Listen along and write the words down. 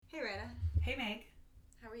Hey, Meg.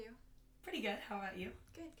 How are you? Pretty good. How about you?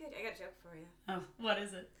 Good, good. I got a joke for you. Oh, what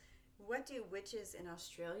is it? What do witches in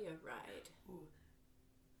Australia ride? Ooh.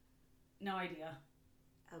 No idea.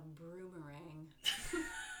 A broomerang.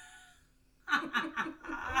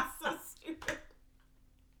 That's so stupid.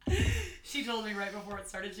 She told me right before it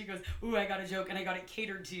started, she goes, ooh, I got a joke and I got it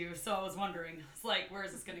catered to you. So I was wondering, it's like, where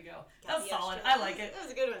is this going to go? That's solid. I like it. That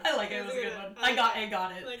was a good one. I like it. It was a good one. I got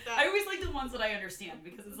it. Like that. I always like the ones that I understand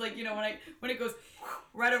because it's like, when it goes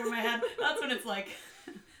right over my head, that's when it's like,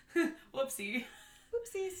 whoopsie.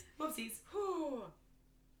 Oopsies. Whoopsies. Whew.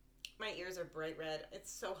 My ears are bright red. It's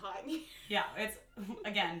so hot in here. Yeah, it's,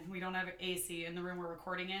 again, we don't have AC in the room we're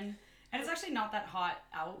recording in. And it's actually not that hot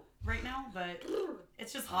out right now, but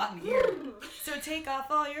it's just hot in here. So take off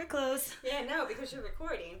all your clothes. Yeah, no, because you're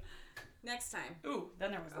recording. Next time. Ooh,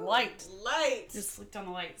 then there was light. Light. Just flicked on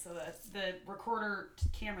the light so that the recorder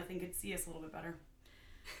camera thing could see us a little bit better.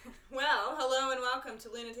 Well, hello and welcome to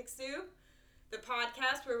Lunatic Soup, the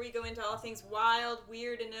podcast where we go into all things wild,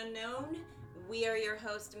 weird, and unknown. We are your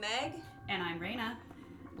host, Meg. And I'm Raina.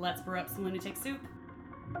 Let's brew up some lunatic soup.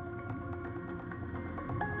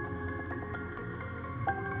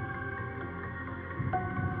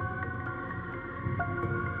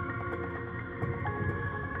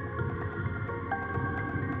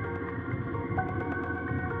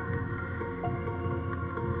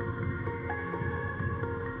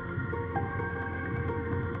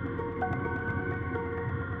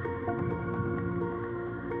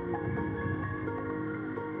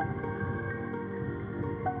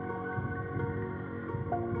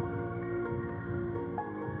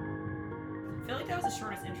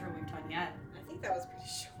 Shortest intro we've done yet. I think that was pretty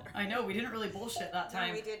short. I know, we didn't really bullshit that time.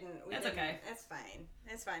 No, we didn't. That's okay. That's fine.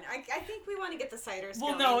 That's fine. I think we want to get the ciders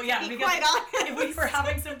well, going. No, yeah, to be because quite honest. if we were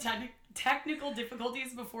having some technical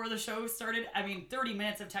difficulties before the show started. 30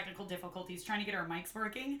 minutes of technical difficulties trying to get our mics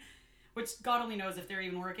working, which God only knows if they're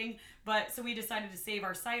even working. But so we decided to save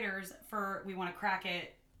our ciders for, we want to crack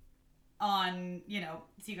it on,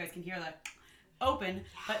 so you guys can hear that open,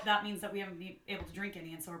 but that means that we haven't been able to drink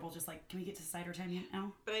any, and so we're both just like, can we get to cider time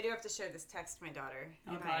now? But I do have to share this text my daughter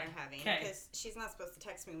and I are having, because she's not supposed to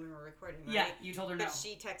text me when we're recording, right? Yeah, you told her no. But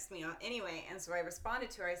she texted me anyway, and so I responded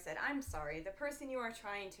to her. I said, I'm sorry, the person you are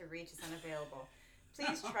trying to reach is unavailable.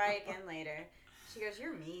 Please try again later. She goes,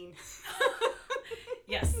 you're mean.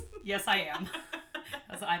 Yes I am.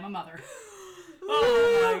 As I'm a mother.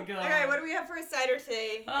 Oh my god. All right, what do we have for a cider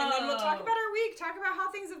today? And then we'll talk about our week, talk about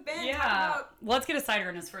how things have been. Yeah. Let's get a cider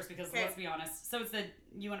in us first because let's be honest. So it's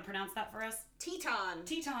you want to pronounce that for us?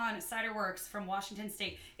 Teton Cider Works from Washington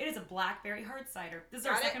State. It is a blackberry hard cider. This is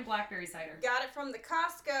our second blackberry cider. Got it from the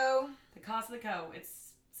Costco. The Costco. It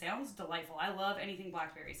sounds delightful. I love anything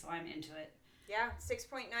blackberry, so I'm into it. Yeah,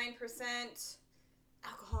 6.9%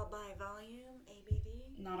 alcohol by volume,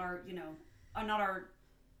 ABV. Not our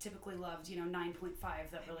typically loved, 9.5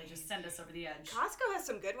 that really just send us over the edge. Costco has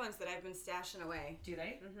some good ones that I've been stashing away. Do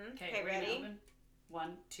they? Mm-hmm. Okay, ready?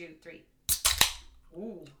 1, 2, 3.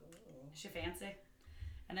 Ooh. She fancy.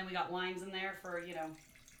 And then we got limes in there for,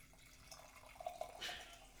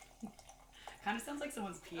 kind of sounds like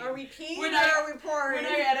someone's peeing. Are we peeing or are we pouring?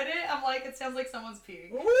 When I edit it, I'm like, it sounds like someone's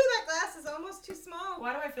peeing. Ooh, that glass is almost too small.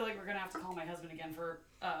 Why do I feel like we're going to have to call my husband again for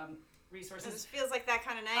resources? It just feels like that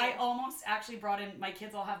kind of night. I almost actually brought in, my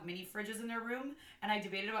kids all have mini fridges in their room, and I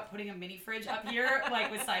debated about putting a mini fridge up here,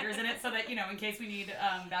 like with ciders in it, so that, in case we need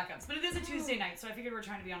backups. But it is a Tuesday night, so I figured we're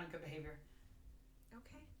trying to be on a good behavior.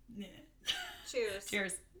 Okay. Yeah. Cheers.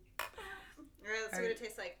 Cheers. All right, let's see what it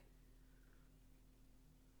tastes like.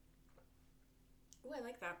 Ooh, I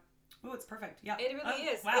like that. Oh, it's perfect. Yeah. It really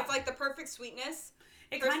is. Wow. It's like the perfect sweetness.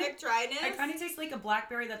 Perfect dryness. It kind of tastes like a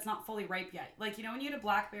blackberry that's not fully ripe yet. Like, when you eat a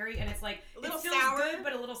blackberry and it's like, a little it feels sour. good,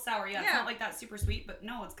 but a little sour. Yeah, it's not like that super sweet, but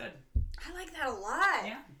no, it's good. I like that a lot.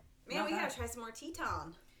 Yeah. Man, we gotta try some more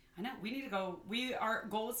Teton. I know. We need to go. Our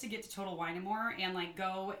goal is to get to Total Wine and More and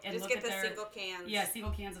go and just look get at the single cans. Yeah,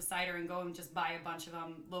 single cans of cider and go and just buy a bunch of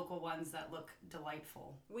them, local ones that look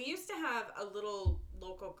delightful. We used to have a little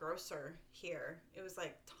local grocer here. It was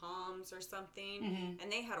like Tom's or something,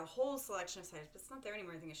 and they had a whole selection of ciders, but it's not there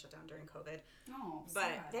anymore. I think it shut down during COVID. Oh, but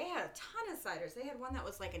sad. They had a ton of ciders. They had one that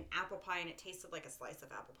was like an apple pie, and it tasted like a slice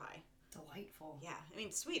of apple pie. Delightful. Yeah, I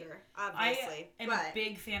mean sweeter, obviously. I am a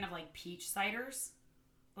big fan of peach ciders.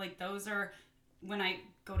 Those are, when I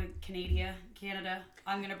go to Canada,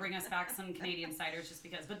 I'm gonna bring us back some Canadian ciders just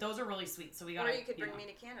because. But those are really sweet, so we got. Or you could bring me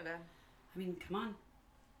to Canada. I mean, come on.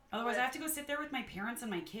 Otherwise, I have to go sit there with my parents and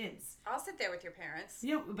my kids. I'll sit there with your parents.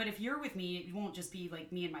 But if you're with me, it won't just be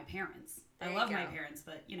me and my parents. I love my parents,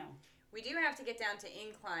 but We do have to get down to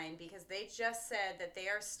Incline because they just said that they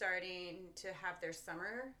are starting to have their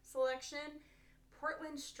summer selection.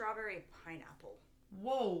 Portland strawberry pineapple.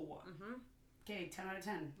 Whoa. Okay, 10 out of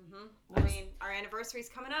 10. I mean, our anniversary's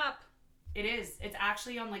coming up. It is. It's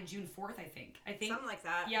actually on like June 4th, I think. Something like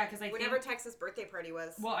that. Yeah, because whatever Texas birthday party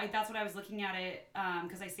was. Well, that's what I was looking at it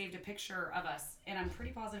because I saved a picture of us, and I'm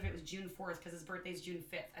pretty positive it was June 4th because his birthday's June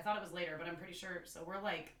 5th. I thought it was later, but I'm pretty sure. So we're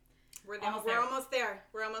like, we're almost there.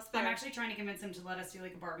 We're almost there. I'm actually trying to convince him to let us do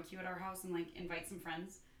like a barbecue at our house and like invite some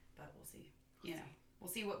friends, but we'll see. We'll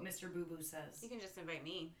see what Mr. Boo Boo says. You can just invite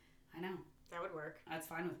me. I know. That would work. That's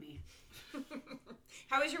fine with me.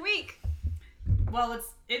 How was your week? Well,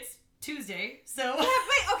 it's Tuesday, so. Yeah,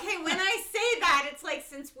 but okay, when I say that, it's like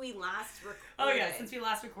since we last recorded. Oh yeah, since we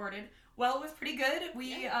last recorded. Well, it was pretty good.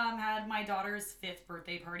 We had my daughter's 5th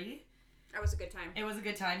birthday party. That was a good time. It was a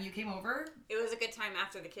good time. You came over. It was a good time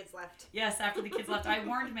after the kids left. Yes, after the kids left. I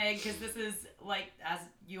warned Meg because this is like, as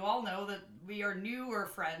you all know, that we are newer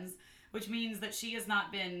friends, which means that she has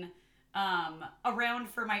not been around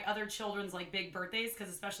for my other children's like big birthdays, because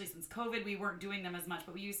especially since COVID we weren't doing them as much,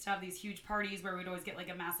 but we used to have these huge parties where we'd always get like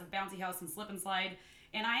a massive bouncy house and slip and slide.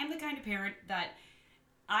 And I am the kind of parent that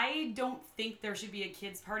I don't think there should be a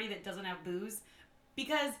kids party that doesn't have booze,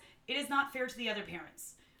 because it is not fair to the other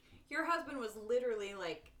parents. Your husband was literally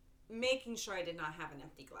like making sure I did not have an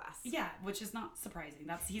empty glass. Yeah, which is not surprising.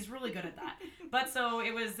 He's really good at that. But so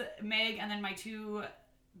it was Meg and then my two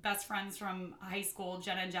best friends from high school,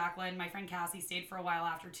 Jenna and Jacqueline. My friend Cassie stayed for a while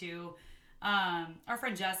after too. Our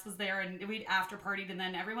friend Jess was there, and we'd after partied, and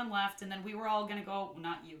then everyone left, and then we were all gonna go. Well,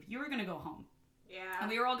 not you. You were gonna go home. Yeah. And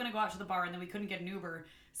we were all gonna go out to the bar, and then we couldn't get an Uber,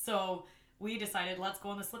 so we decided let's go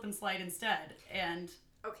on the slip and slide instead. And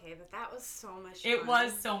okay, but that was so much fun. It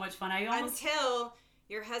was so much fun. Until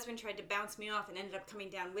your husband tried to bounce me off and ended up coming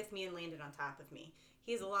down with me and landed on top of me.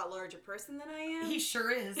 He's a lot larger person than I am. He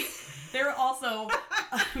sure is. They're also,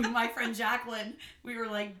 my friend Jacqueline, we were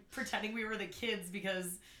like pretending we were the kids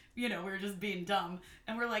because, we were just being dumb.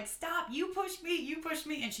 And we're like, stop, you push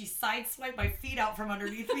me. And she sideswiped my feet out from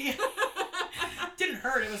underneath me. Didn't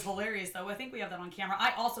hurt. It was hilarious though. I think we have that on camera.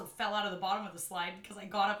 I also fell out of the bottom of the slide because I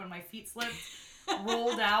got up and my feet slipped,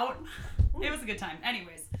 rolled out. It was a good time.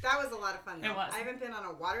 Anyways. That was a lot of fun though. It was. I haven't been on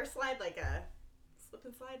a water slide, like a slip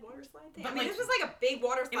and slide water slide thing. But I mean, this was like a big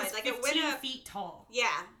water slide. It was 15 feet tall. Yeah.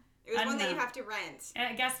 It was one that you have to rent. And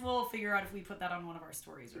I guess we'll figure out if we put that on one of our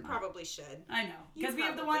stories or not. You probably should. I know. Because we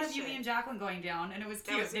have the one of you, me, and Jacqueline going down, and it was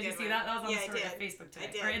cute. Did you see that? That was on the story of Facebook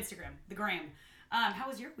today. Or Instagram. The gram. How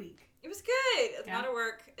was your week? It was good. A lot of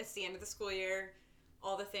work. It's the end of the school year.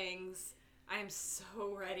 All the things. I am so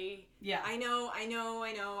ready. Yeah. I know.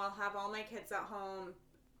 I'll have all my kids at home.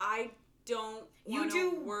 I don't want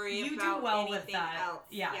to worry about anything else.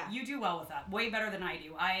 Yeah, you do well with that. Way better than I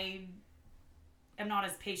do. I am not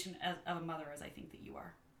as patient of a mother as I think that you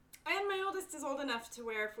are. And my oldest is old enough to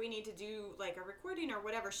where if we need to do like a recording or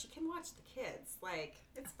whatever, she can watch the kids. Like,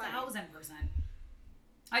 it's fine. 1,000%.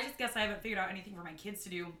 I just guess I haven't figured out anything for my kids to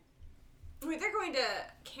do. Wait, they're going to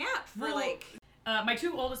camp for my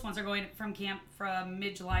two oldest ones are going from camp from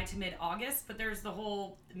mid-July to mid-August, but there's the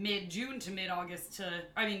whole mid-June to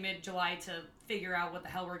mid-July to figure out what the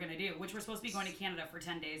hell we're going to do, which we're supposed to be going to Canada for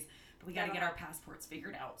 10 days, but we got to get our passports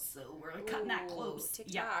figured out, so we're cutting that close.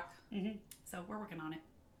 TikTok. Yeah. So we're working on it.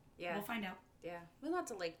 Yeah. We'll find out. Yeah. We lots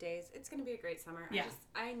of lake days. It's going to be a great summer. Yeah.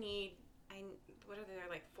 What are there,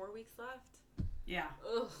 like 4 weeks left? Yeah.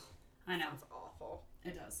 Ugh. I know. Sounds awful.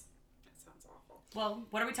 It does. Sounds awful. Well,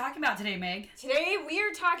 what are we talking about today, Meg? Today we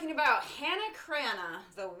are talking about Hanna Cranna,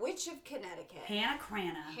 the Witch of Connecticut. Hanna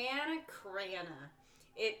Cranna. Hanna Cranna.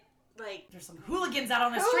 There's some hooligans out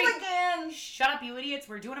on the street. Hooligans! Shut up, you idiots.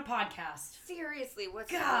 We're doing a podcast. Seriously,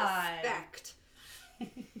 what's God. the respect?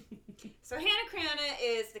 So Hanna Cranna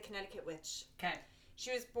is the Connecticut witch. Okay.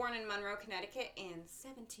 She was born in Monroe, Connecticut in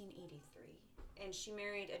 1783. And she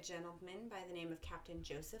married a gentleman by the name of Captain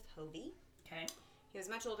Joseph Hovey. Okay. He was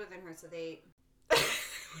much older than her, so they...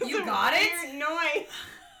 You got it? Weird noise.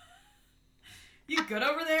 You good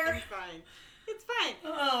over there? It's fine. It's fine.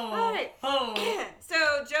 Oh. Right. Oh. So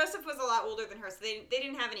Joseph was a lot older than her, so they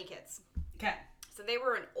didn't have any kids. Okay. So they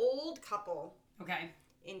were an old couple. Okay.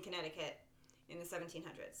 In Connecticut in the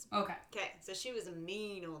 1700s. Okay. Okay. So she was a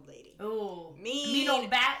mean old lady. Oh. Mean old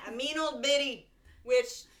bat. A mean old biddy.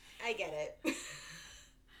 Which, I get it.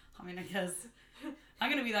 I mean, I guess I'm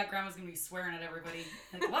going to be that grandma's going to be swearing at everybody.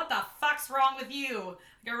 Like, what the fuck's wrong with you?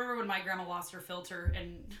 Like, I remember when my grandma lost her filter,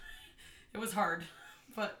 and it was hard,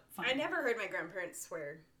 but fine. I never heard my grandparents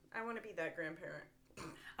swear. I want to be that grandparent.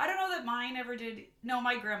 I don't know that mine ever did. No,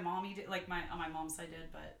 my grandmommy did, like on my mom's side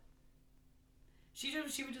did, but She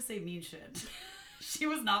would just say mean shit. She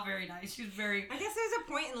was not very nice. She was very... I guess there's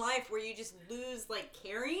a point in life where you just lose, like,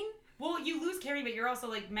 caring. Well, you lose caring, but you're also,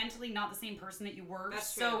 like, mentally not the same person that you were.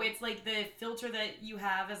 That's so true. it's, like, the filter that you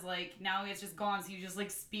have is, like, now it's just gone, so you just,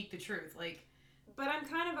 like, speak the truth. Like... But I'm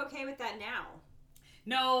kind of okay with that now.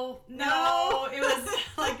 No. It was,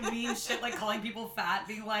 like, mean shit, like, calling people fat,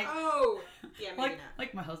 being like... Oh. Yeah, maybe like, not.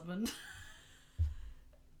 Like my husband.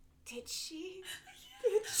 Did she?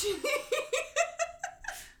 Did she?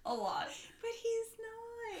 A lot. But he's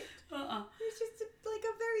not. He's just like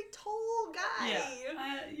a very tall guy. Yeah.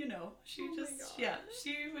 She Oh just, my God.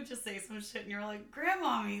 she would just say some shit and you're like,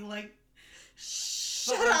 Grandmommy, like...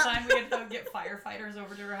 Shut But one up. time we had to get firefighters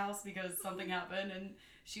over to her house because something happened and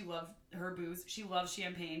she loved her booze. She loves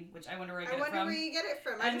champagne, which I wonder where I get it from. where you get it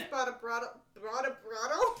from. I And- just bought a bottle.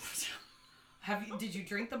 Did you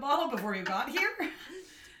drink the bottle before you got here?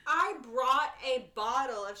 I brought a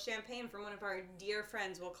bottle of champagne from one of our dear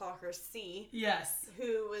friends, we'll call her C, Yes.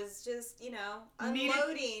 who was just,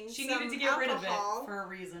 unloading She some needed to get rid of alcohol, it for a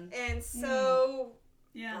reason. and so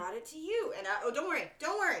Yeah. brought it to you. And don't worry,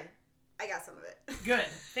 I got some of it. Good.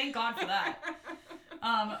 Thank God for that.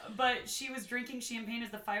 But she was drinking champagne as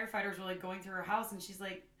the firefighters were like going through her house, and she's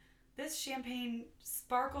like, "This champagne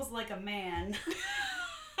sparkles like a man."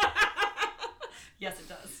 Yes, it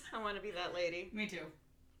does. I want to be that lady. Me too.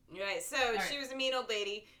 Right, so right. she was a mean old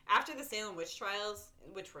lady. After the Salem witch trials,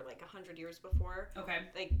 which were like 100 years before, Okay.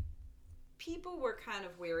 like, people were kind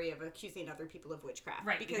of wary of accusing other people of witchcraft.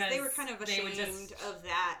 Right, Because they were because kind of they would ashamed just- of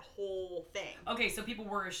that whole thing. Okay, so people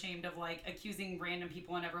were ashamed of like accusing random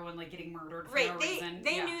people and everyone like getting murdered for Right, no reason.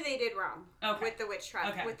 they knew they did wrong Okay. with the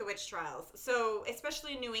witch trials. So,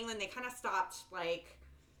 especially in New England, they kind of stopped, like,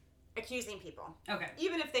 accusing people. Okay.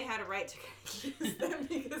 Even if they had a right to accuse them,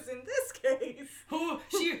 because in this case... Who?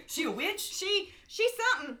 She a witch? She's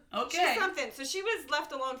something. Okay. She's something. So she was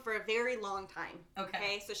left alone for a very long time.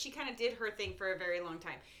 Okay. So she kind of did her thing for a very long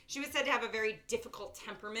time. She was said to have a very difficult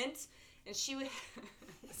temperament, and she would...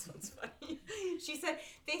 This one's funny.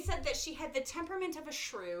 They said that she had the temperament of a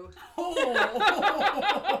shrew.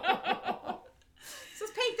 Oh. So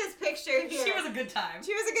let's paint this picture here. She was a good time.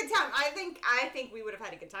 She was a good time. I think we would have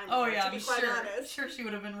had a good time. Oh with her, yeah, to be quite honest. Sure, she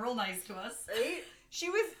would have been real nice to us. Right? She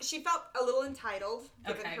felt a little entitled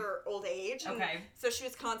given Okay. her old age. And Okay. so she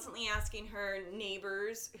was constantly asking her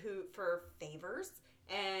neighbors for favors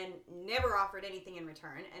and never offered anything in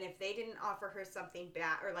return. And if they didn't offer her something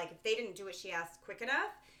bad, or like if they didn't do what she asked quick enough,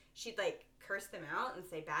 she'd like curse them out and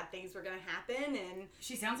say bad things were gonna happen. And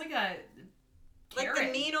She sounds like a like Karen.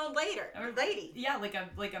 the mean old lady. Yeah, like a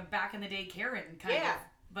back in the day Karen kind Yeah. of,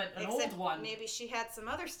 but an Except old one. Maybe she had some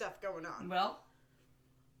other stuff going on. Well,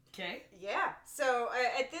 okay. Yeah. So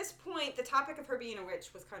at this point, the topic of her being a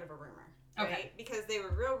witch was kind of a rumor. Right? Okay. Because they were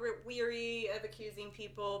real weary of accusing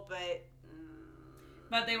people,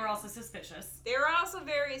 But they were also suspicious. they were also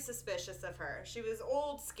very suspicious of her. She was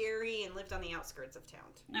old, scary, and lived on the outskirts of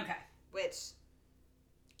town. Okay. Which,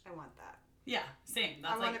 I want that. Yeah, same.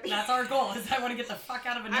 I wanna be- That's our goal. Is I want to get the fuck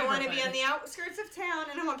out of a I neighborhood. want to be on the outskirts of town,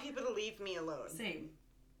 and I want people to leave me alone. Same.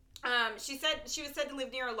 She was said to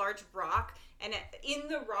live near a large rock, and in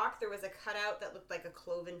the rock there was a cutout that looked like a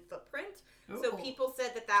cloven footprint. So Ooh. people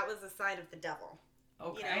said that was a sign of the devil.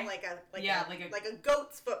 Okay. You know, like a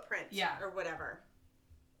goat's footprint. Yeah. Or whatever.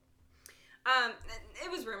 It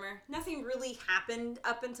was rumor. Nothing really happened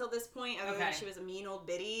up until this point, other than Okay. she was a mean old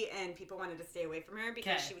biddy, and people wanted to stay away from her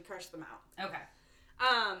because Okay. she would curse them out.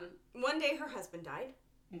 Okay. One day her husband died.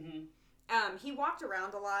 Mm-hmm. He walked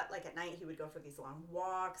around a lot. Like at night, he would go for these long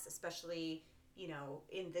walks, especially,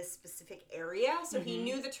 in this specific area. So he Mhm.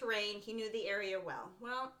 knew the terrain. He knew the area well.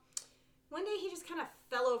 Well, one day he just kind of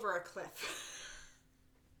fell over a cliff.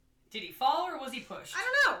 Did he fall or was he pushed? I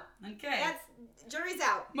don't know. Okay. Jury's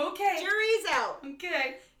out. Okay. Jury's out.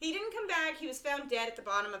 Okay. He didn't come back. He was found dead at the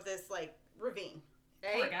bottom of this, ravine.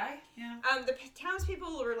 Right? Poor guy. Yeah. The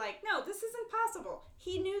townspeople were like, no, this isn't possible.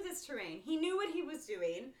 He knew this terrain. He knew what he was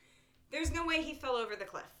doing. There's no way he fell over the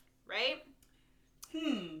cliff, right?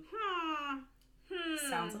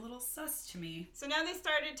 Sounds a little sus to me. So now they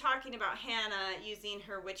started talking about Hanna using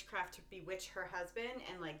her witchcraft to bewitch her husband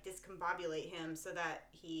and, discombobulate him so that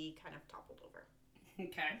he kind of toppled over.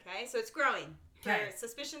 Okay. Okay? So it's growing. Her Okay.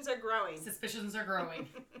 suspicions are growing. Suspicions are growing.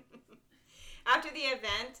 After the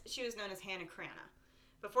event, she was known as Hanna Cranna.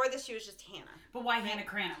 Before this, she was just Hanna. But why Hanna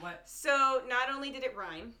Cranna? What? So not only did it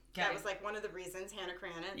rhyme, that Okay. was one of the reasons, Hanna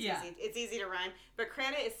Cranna. Yeah. It's easy to rhyme. But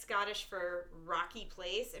Cranna is Scottish for rocky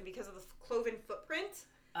place, and because of the cloven footprint,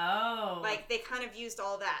 Oh. they kind of used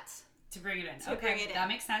all that. To bring it in. To Okay. bring it in. That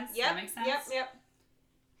makes sense. Yep, That makes sense. Yep.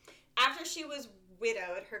 After she was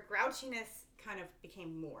widowed, her grouchiness kind of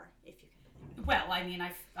became more, if you can believe it. Well, I mean,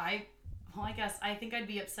 I guess I think I'd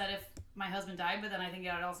be upset if my husband died, but then I think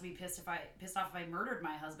I'd also be pissed off if I murdered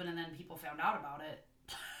my husband and then people found out about it.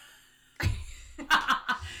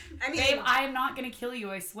 I mean, babe, I am not gonna kill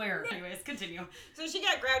you, I swear. Anyways, continue. So she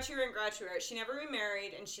got grouchier and grouchier. She never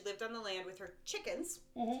remarried, and she lived on the land with her chickens,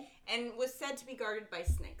 and was said to be guarded by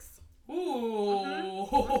snakes. Ooh.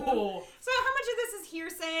 So how much of this is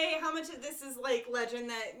hearsay? How much of this is like legend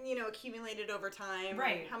that accumulated over time?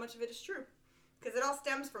 Right. How much of it is true? Because it all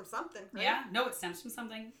stems from something, right? Yeah. No, it stems from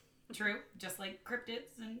something. True. Just like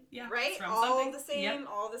cryptids and right. From all something. The same. Yep.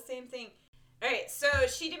 All the same thing. All right, so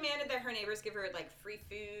she demanded that her neighbors give her, like, free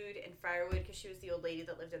food and firewood because she was the old lady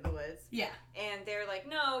that lived in the woods. Yeah. And they're like,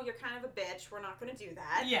 no, you're kind of a bitch. We're not going to do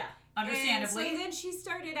that. Yeah, understandably. And so then she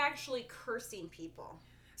started actually cursing people.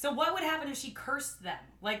 So what would happen if she cursed them?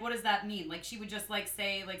 Like, what does that mean? Like, she would just, like,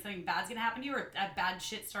 say, like, something bad's going to happen to you, or bad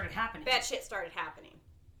shit started happening? Bad shit started happening.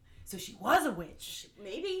 So she was a witch.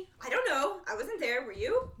 Maybe. I don't know. I wasn't there. Were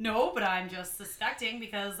you? No, but I'm just suspecting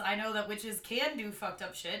because I know that witches can do fucked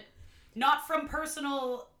up shit. Not from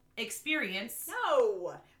personal experience.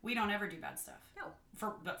 No. We don't ever do bad stuff. No.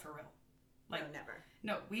 But for real. Like, no, never.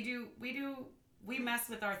 No, we mess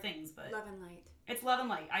with our things, but love and light. It's love and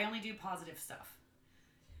light. I only do positive stuff.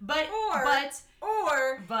 But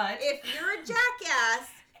if you're a jackass,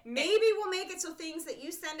 maybe we'll make it so things that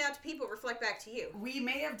you send out to people reflect back to you. We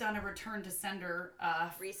may have done a return to sender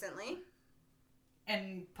recently.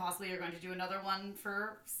 And possibly are going to do another one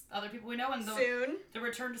for other people we know. And soon. The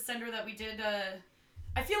return to sender that we did,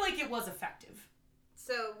 I feel like it was effective.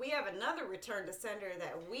 So we have another return to sender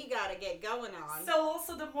that we got to get going on. So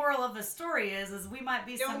also the moral of the story is we might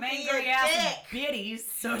be some angry ass biddies,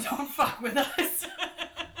 so don't fuck with us.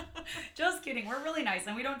 Just kidding. We're really nice,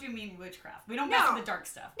 and we don't do mean witchcraft. We don't mess with the dark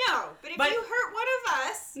stuff. No, but if you hurt one of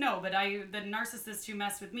us... No, but the narcissist who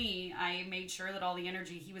messed with me, I made sure that all the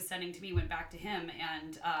energy he was sending to me went back to him,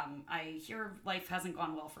 and I hear life hasn't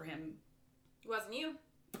gone well for him. It wasn't you.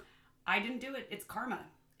 I didn't do it. It's karma.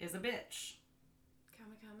 Is a bitch.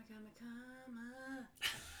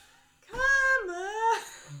 Karma.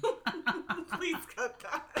 Please cut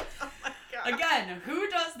that. Oh my God. Again, who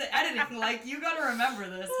does the editing? Like, you gotta remember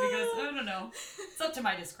this because, I don't know. It's up to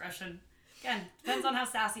my discretion. Again, depends on how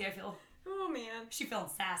sassy I feel. Oh, man. She feeling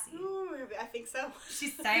sassy. Ooh, I think so.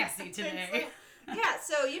 She's sassy today. So. Yeah,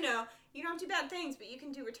 so, you don't do bad things, but you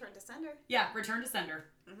can do return to sender. Yeah, return to sender.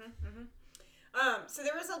 So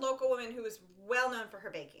there was a local woman who was well known for her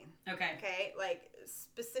baking. Okay. Okay, like,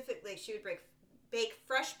 specifically, she would bake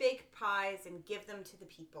fresh baked pies and give them to the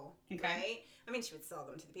people. Okay. Right? I mean, she would sell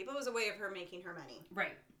them to the people. It was a way of her making her money.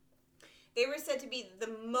 Right. They were said to be the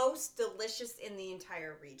most delicious in the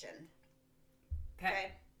entire region.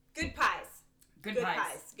 Okay. Good pies. Good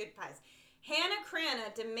pies. Good pies. Hanna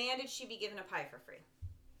Cranna demanded she be given a pie for free.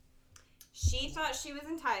 She thought she was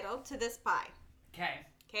entitled to this pie. Okay.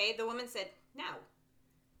 Okay. The woman said, no.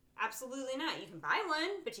 Absolutely not. You can buy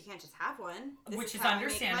one, but you can't just have one. Which is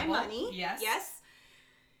understandable. I make my money. Yes. Yes.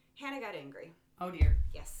 Hannah got angry. Oh, dear.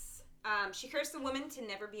 Yes. She cursed the woman to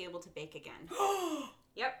never be able to bake again.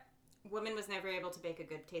 Yep. Woman was never able to bake a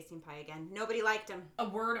good tasting pie again. Nobody liked him. A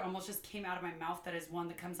word almost just came out of my mouth that is one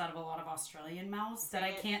that comes out of a lot of Australian mouths that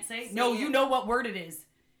I can't say. No, you know what word it is.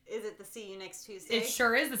 Is it the see you next Tuesday? It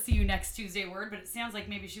sure is the see you next Tuesday word, but it sounds like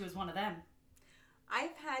maybe she was one of them.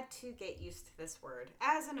 I've had to get used to this word.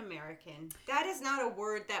 As an American, that is not a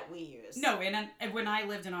word that we use. No, and when I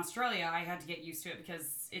lived in Australia, I had to get used to it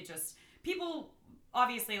because it just... People,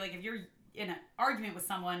 obviously, like, if you're in an argument with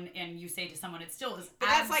someone and you say to someone, it still is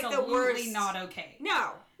absolutely not okay.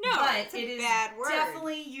 No, but it's it is bad word.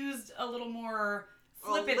 Definitely used a little more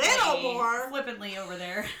flippantly. Flippantly over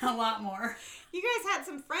there. A lot more. You guys had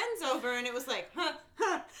some friends over and it was like,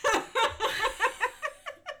 huh.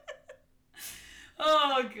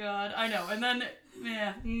 Oh, God. I know. And then,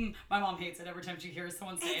 my mom hates it every time she hears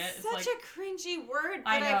someone say it. It's such a cringy word,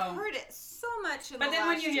 but I know. I've heard it so much in the last year. But then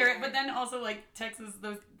when you hear it, but then also, like, Texas,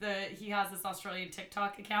 he has this Australian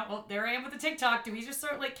TikTok account. Well, there I am with the TikTok. Do we just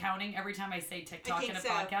start, like, counting every time I say TikTok in a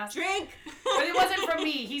podcast? Drink! But it wasn't from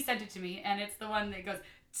me. He sent it to me, and it's the one that goes...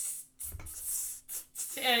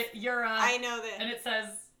 I know that. And it says...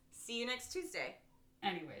 See you next Tuesday.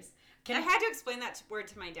 Anyways. I had to explain that word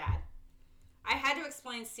to my dad. I had to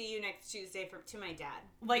explain see you next Tuesday to my dad.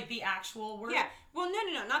 Like the actual word? Yeah. Well,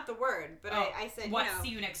 no, not the word. But I said, what see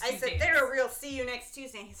you next Tuesday? I said, they're a real see you next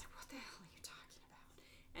Tuesday. And he's like, what the hell are you talking about?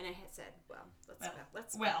 And I had said,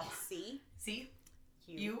 let's see. See?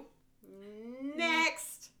 You?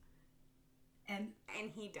 Next. And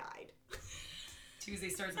he died. Tuesday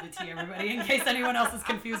starts with a T, everybody. In case anyone else is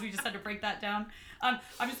confused, we just had to break that down. I'm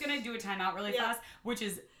just going to do a timeout really fast, which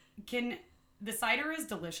is, the cider is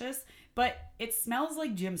delicious, but it smells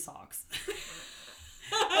like gym socks.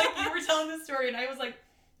 Like, you were telling this story, and I was like,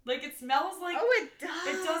 it smells like... Oh, it does.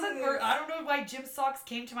 It doesn't work. I don't know why gym socks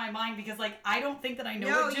came to my mind, because, like, I don't think that I know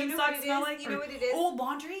what gym socks smell like. You know what it is? Old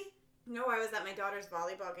laundry? No, I was at my daughter's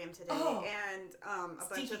volleyball game today, and a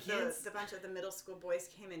bunch of the middle school boys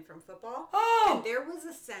came in from football. Oh! And there was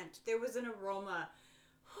a scent. There was an aroma.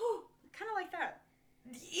 Kind of like that.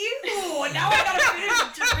 Ew! Now I gotta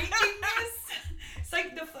finish drinking this. It's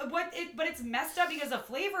like but it's messed up because the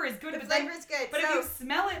flavor is good. The flavor is good. But if you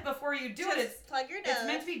smell it before you do it, it's plug your nose. It's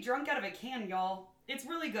meant to be drunk out of a can, y'all. It's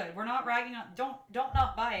really good. We're not ragging on. Don't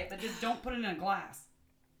not buy it, but just don't put it in a glass.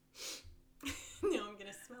 No, I'm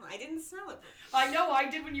gonna smell it. I didn't smell it. I know, I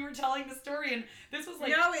did when you were telling the story, and this was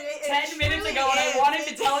like 10 minutes ago, and I wanted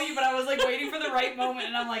to tell you, but I was like waiting for the right moment,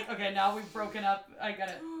 and I'm like, okay, now we've broken up. I got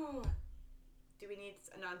it. Do we need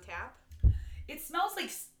an on tap? It smells like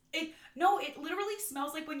it. No, it literally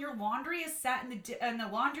smells like when your laundry is sat in the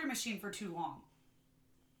laundry machine for too long.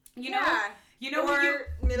 You know, or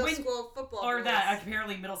middle school football, or boys. that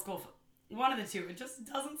apparently middle school. One of the two. It just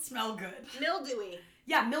doesn't smell good. Mildewy.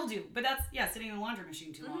 Yeah, mildew. But that's sitting in the laundry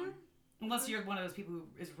machine too long. Unless you're one of those people who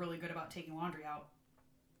is really good about taking laundry out.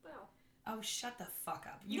 Well. Oh, shut the fuck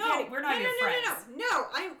up. We're not even friends. No.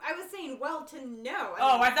 I was saying well to no.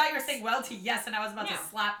 I thought you were saying well to yes, and I was about to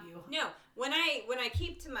slap you. No. When I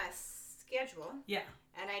keep to my schedule. Yeah.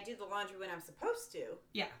 And I do the laundry when I'm supposed to.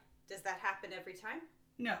 Yeah. Does that happen every time?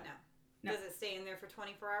 No. Does it stay in there for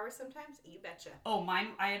 24 hours sometimes? You betcha. Oh, mine,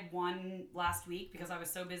 I had one last week because I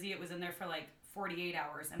was so busy. It was in there for like 48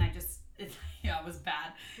 hours, and it was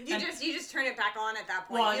bad. You just turn it back on at that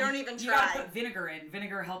point. Well, you don't even try. You gotta put vinegar in.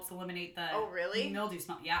 Vinegar helps eliminate the mildew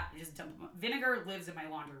smell. Yeah, you just dump vinegar lives in my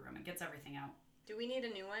laundry room. It gets everything out. Do we need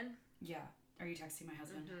a new one? Yeah. Are you texting my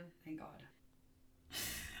husband? Mm-hmm. Thank God.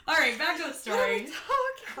 All right, back to the story.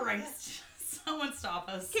 Christ. Someone stop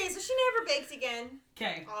us. Okay, so she never baked again.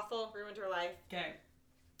 Okay. Awful. Ruined her life. Okay.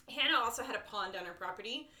 Hannah also had a pond on her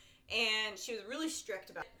property, and she was really strict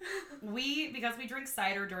about it. Because we drink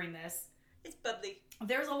cider during this. It's bubbly.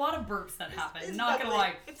 There's a lot of burps that happen. It's not bubbly. Gonna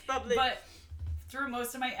lie. It's bubbly. But through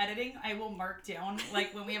most of my editing, I will mark down,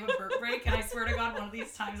 like, when we have a burp break, and I swear to God, one of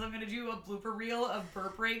these times I'm going to do a blooper reel of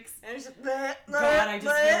burp breaks. And it's just, God, I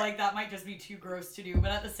just feel like that might just be too gross to do,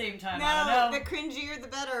 but at the same time, I don't know. The cringier the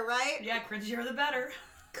better, right? Yeah, cringier the better.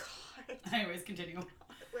 God. Anyways, continue.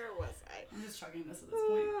 Where was I? I'm just chugging this at this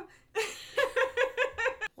point.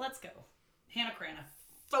 Let's go. Hanna Cranna.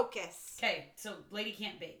 Focus. Okay, so lady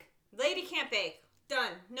can't bake. Lady can't bake.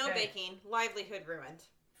 Done. No baking. Livelihood ruined.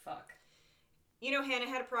 Fuck. You know, Hannah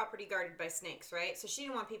had a property guarded by snakes, right? So she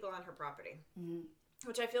didn't want people on her property. Mm-hmm.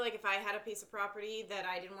 Which I feel like if I had a piece of property that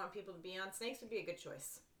I didn't want people to be on, snakes would be a good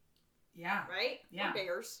choice. Yeah. Right? Yeah. Or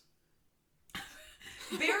bears.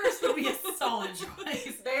 Bears would be a solid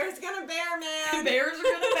choice. Bears gonna bear, man. Bears are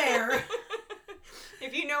gonna bear.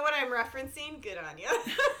 If you know what I'm referencing, good on you.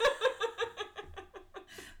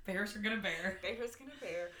 Bears are gonna bear. Bears gonna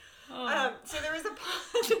bear. Oh. So there was a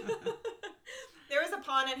pond. There was a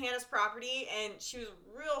pond on Hannah's property, and she was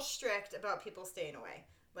real strict about people staying away.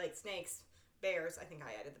 Like snakes, bears. I think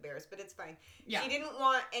I added the bears, but it's fine. Yeah. She didn't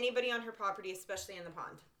want anybody on her property, especially in the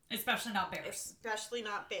pond. Especially not bears. Especially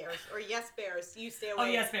not bears. Or yes, bears. You stay away. Oh,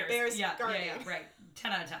 yes, bears. Bears, yeah, guarding. Yeah, right.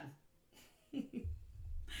 10 out of 10.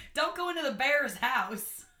 Don't go into the bear's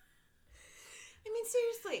house. I mean,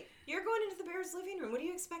 seriously. You're going into the bear's living room. What do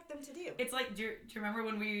you expect them to do? It's like, do you remember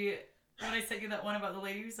when I sent you that one about the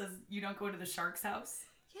lady who says you don't go into the shark's house?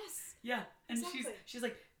 Yes. Yeah. And exactly. she's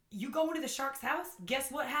like, you go into the shark's house,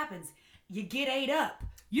 guess what happens? You get ate up.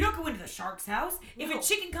 You don't go into the shark's house. No. If a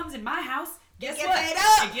chicken comes in my house, guess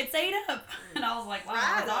what? It gets ate up. And I was like, wow,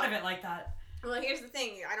 I thought of it like that. Well, here's the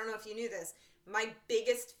thing. I don't know if you knew this. My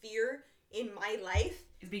biggest fear in my life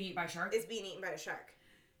is being eaten by a shark. Is being eaten by a shark.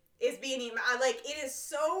 Is being eaten. It is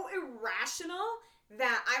so irrational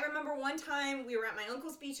that I remember one time we were at my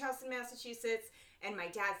uncle's beach house in Massachusetts, and my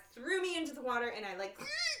dad threw me into the water, and I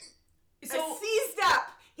seized up.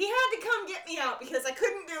 He had to come get me out because I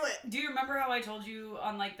couldn't do it. Do you remember how I told you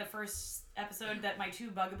on the first episode that my two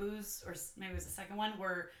bugaboos, or maybe it was the second one,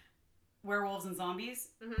 were werewolves and zombies?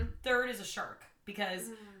 Mm-hmm. Third is a shark. Because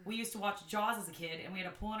we used to watch Jaws as a kid, and we had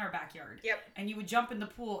a pool in our backyard. Yep. And you would jump in the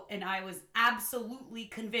pool, and I was absolutely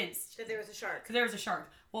convinced that there was a shark. Because there was a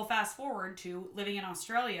shark. Well, fast forward to living in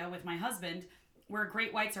Australia with my husband, where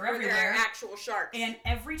great whites are everywhere. There are actual sharks. And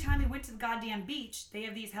every time we went to the goddamn beach, they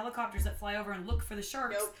have these helicopters that fly over and look for the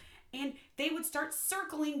sharks. Nope. And they would start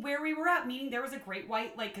circling where we were at, meaning there was a great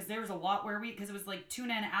white, like, because there was a lot because it was like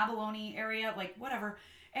tuna and abalone area, like whatever.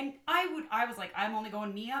 And I was like, I'm only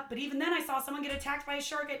going knee up. But even then I saw someone get attacked by a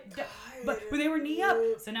shark but when they were knee up.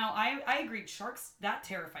 So now I agree. Sharks, that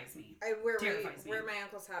terrifies me. Where my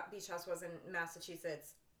uncle's beach house was in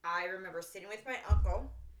Massachusetts, I remember sitting with my uncle,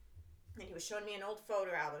 and he was showing me an old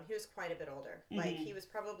photo album. He was quite a bit older. Mm-hmm. Like, he was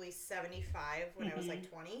probably 75 when I was like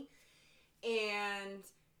 20. And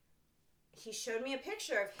he showed me a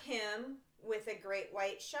picture of him with a great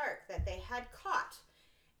white shark that they had caught.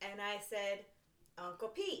 And I said, Uncle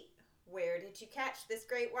Pete, where did you catch this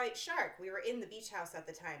great white shark? We were in the beach house at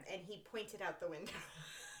the time, and he pointed out the window.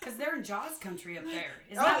 Because they're in Jaws country up there.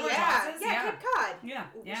 Isn't that where Jaws is? Yeah, Cape Cod. Yeah,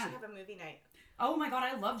 we should have a movie night. Oh my God,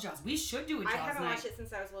 I love Jaws. We should do a Jaws night. I haven't watched it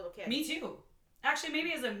since I was a little kid. Me too. Actually,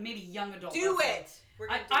 maybe as a young adult. Do it!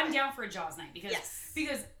 I'm down for a Jaws night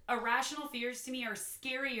because irrational fears to me are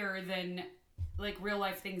scarier than like real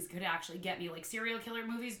life things could actually get me. Like serial killer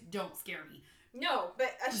movies don't scare me. No,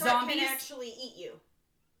 but a shark can actually eat you.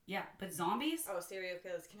 Yeah, but zombies? Oh, serial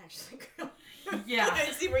killers can actually kill. Yeah.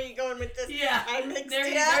 I see where you're going with this. Yeah. I mixed there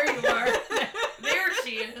it you are. There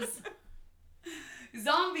she is.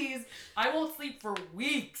 Zombies, I won't sleep for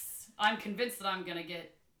weeks. I'm convinced that I'm going to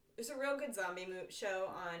get... There's a real good zombie show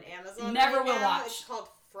on Amazon. Never will watch. It's called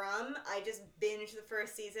From. I just binged the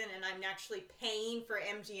first season, and I'm actually paying for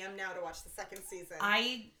MGM now to watch the second season.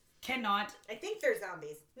 I cannot... I think they're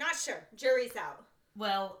zombies. Not sure. Jury's out.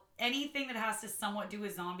 Well, anything that has to somewhat do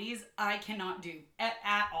with zombies, I cannot do.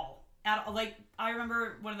 At all. Like, I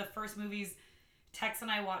remember one of the first movies Tex and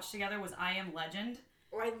I watched together was I Am Legend.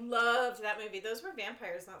 Oh, I loved that movie. Those were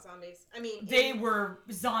vampires, not zombies. I mean... They were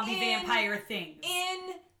zombie vampire things.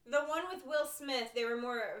 In the one with Will Smith, they were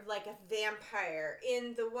more of like a vampire.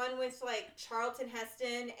 In the one with like Charlton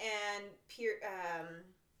Heston and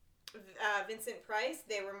Vincent Price,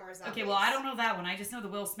 they were more zombies. Okay, well, I don't know that one. I just know the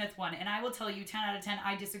Will Smith one. And I will tell you, 10 out of 10,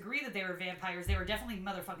 I disagree that they were vampires. They were definitely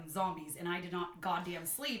motherfucking zombies. And I did not goddamn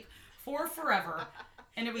sleep for forever.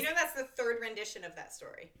 And it was... You know that's the third rendition of that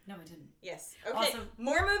story. No, it didn't. Yes. Okay, also,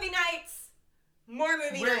 more movie nights. More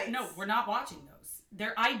movie nights. No, we're not watching those.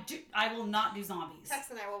 I will not do zombies. Tex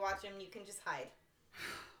and I will watch them. You can just hide.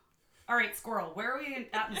 All right, Squirrel. Where are we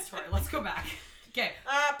at in the story? Let's go back. Okay.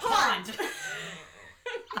 Pond.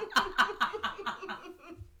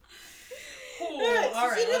 All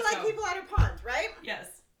right, she didn't like people at her pond, right? Yes.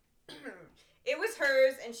 It was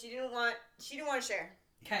hers, and she didn't want to share.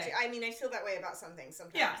 Okay. I mean, I feel that way about some things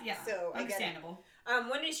sometimes. Yeah. So understandable.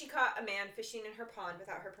 One day she caught a man fishing in her pond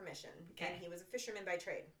without her permission. Okay. And he was a fisherman by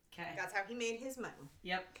trade. Okay. That's how he made his money.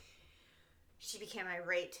 Yep. She became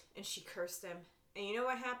irate, and she cursed him. And you know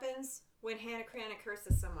what happens when Hanna Cranna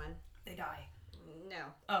curses someone? They die. No.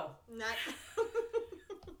 Oh. Not...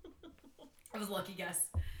 I was a lucky guess.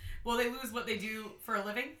 Well, they lose what they do for a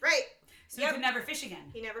living? Right. So he could never fish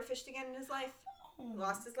again. He never fished again in his life. Oh.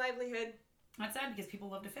 Lost his livelihood. That's sad because people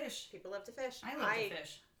love to fish. People love to fish. I love to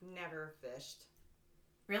fish. Never fished.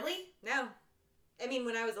 Really? No. I mean,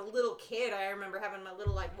 when I was a little kid, I remember having my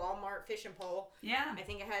little, like, Walmart fishing pole. Yeah. I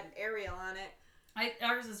think I had an Ariel on it.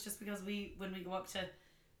 Ours is just because when we go up to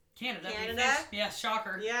Canada, we fish. Yeah,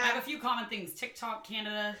 shocker. Yeah. I have a few common things. TikTok,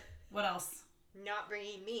 Canada, what else? Not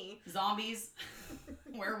bringing me. Zombies.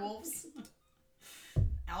 Werewolves.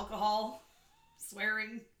 Alcohol.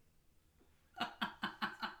 Swearing.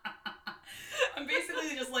 I'm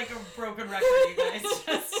basically just like a broken record, you guys.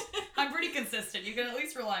 I'm pretty consistent. You can at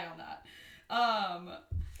least rely on that.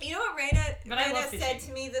 You know what Raina said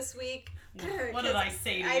to me this week? What did I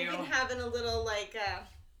say to I've you? been having a little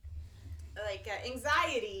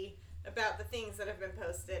anxiety about the things that have been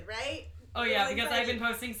posted, right? Oh yeah, because I've been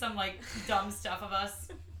posting some like dumb stuff of us.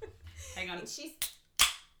 Hang on. And she's...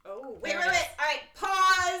 Oh, wait. All right,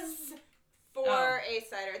 pause for a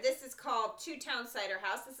cider. This is called Two Town Cider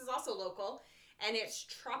House. This is also local, and it's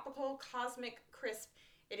Tropical Cosmic Crisp.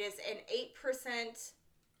 It is an 8%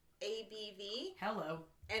 ABV. Hello.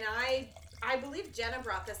 And I believe Jenna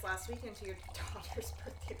brought this last weekend to your daughter's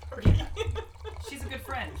birthday party. Yeah. She's a good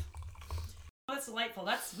friend. Oh, that's delightful.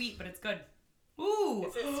 That's sweet, but it's good. Ooh.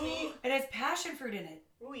 Is it sweet? It has passion fruit in it.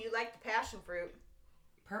 Ooh, you like the passion fruit.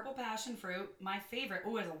 Purple passion fruit, my favorite.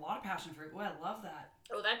 Ooh, there's a lot of passion fruit. Ooh, I love that.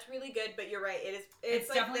 Oh, that's really good, but you're right. It's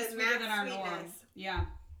like definitely sweeter than our sweetness. norm. Yeah,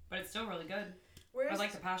 but it's still really good. I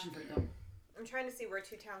like the passion fruit, though. I'm trying to see where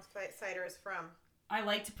Two Towns Cider is from. I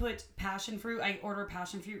like to put passion fruit. I order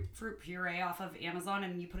passion fruit puree off of Amazon,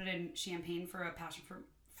 and you put it in champagne for a passion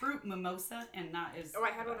fruit mimosa, and that is... Oh,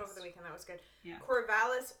 I had one over the weekend. That was good. Yeah.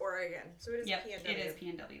 Corvallis, Oregon. So it is Yep, P&W. it is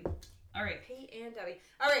P&W. All right. P&W.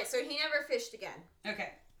 All right, so he never fished again.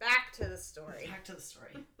 Okay. Back to the story. Back to the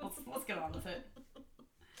story. Let's get on with it.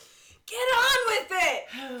 Get on with it!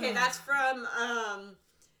 Okay, that's from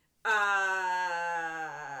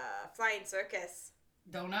Flying Circus.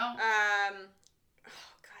 Don't know. Oh,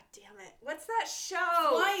 god damn it. What's that show?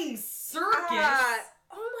 Flying Circus?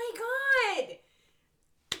 Oh my god!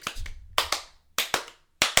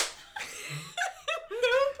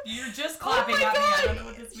 Nope. You're just clapping at me. I don't know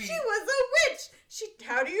what this means. She was a witch.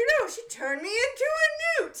 How do you know? She turned me into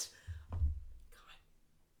a newt. God.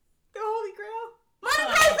 The Holy Grail. Monty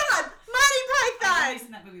Python! Monty Python! I've only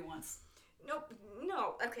seen that movie once. Nope.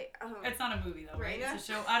 No. Okay. It's not a movie though, right? Raina? It's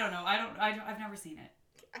a show. I don't know. I've never seen it.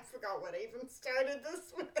 I forgot what I even started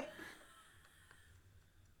this with.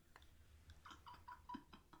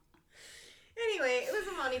 Anyway, it was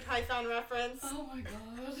a Monty Python reference. Oh my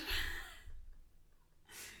god.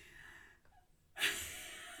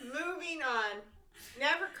 Moving on.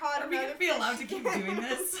 Never caught Are we gonna be allowed to keep doing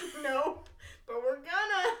this? No, but we're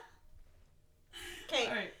gonna. Okay.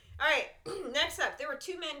 All right. Next up, there were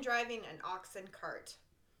two men driving an oxen cart.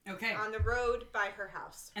 Okay. On the road by her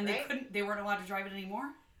house. And right? they weren't allowed to drive it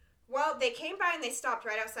anymore? Well, they came by and they stopped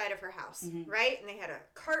right outside of her house, right? And they had a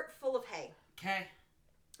cart full of hay. Okay.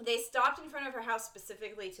 They stopped in front of her house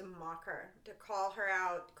specifically to mock her, to call her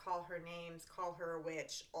out, call her names, call her a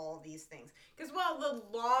witch, all these things. Because, well, the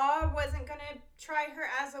law wasn't going to try her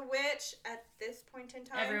as a witch at this point in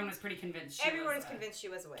time. Everyone was pretty convinced Everyone was convinced she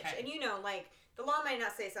was a witch. Okay. And, you know, like, the law might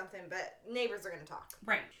not say something, but neighbors are going to talk.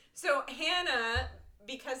 Right. So, Hanna,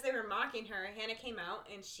 because they were mocking her, Hanna came out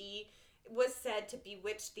and she was said to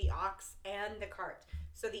bewitch the ox and the cart.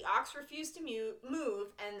 So, the ox refused to move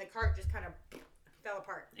and the cart just kind of fell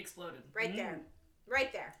apart. Exploded. Right there.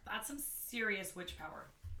 Right there. That's some serious witch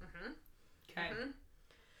power. Mm-hmm. Okay. Mm-hmm.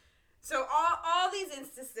 So all these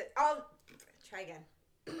instances... Try again.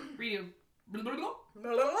 Redo.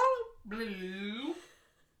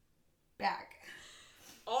 Back.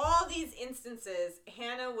 All these instances,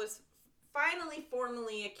 Hanna was finally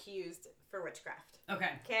formally accused for witchcraft.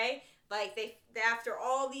 Okay. Okay? Like, they after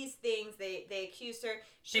all these things, they accused her.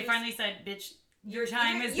 They finally said, bitch... Your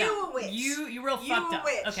time is done. You a witch. You real fucked up.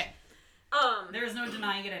 Witch. Okay. There's no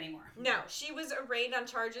denying it anymore. No, she was arraigned on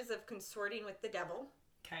charges of consorting with the devil.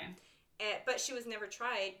 Okay. But she was never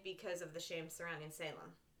tried because of the shame surrounding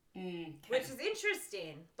Salem. Okay. Which is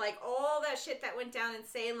interesting. Like, all that shit that went down in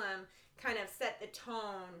Salem kind of set the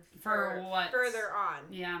tone for what? Further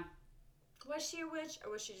on. Yeah. Was she a witch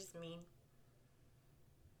or was she just mean?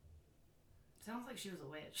 Sounds like she was a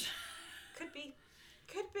witch. Could be.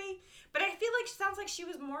 Could be. But I feel like she sounds like she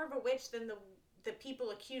was more of a witch than the people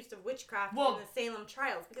accused of witchcraft in the Salem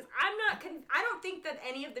trials. Because I don't think that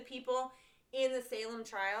any of the people in the Salem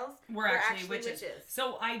trials were actually witches.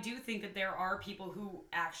 So I do think that there are people who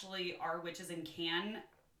actually are witches and can,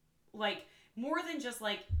 like, more than just,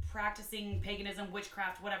 like, practicing paganism,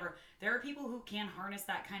 witchcraft, whatever. There are people who can harness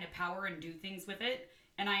that kind of power and do things with it.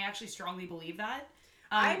 And I actually strongly believe that.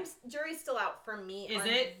 Jury's still out for me. Is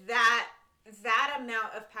it? That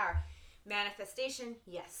amount of power. Manifestation,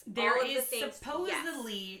 yes. There is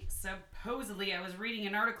supposedly, I was reading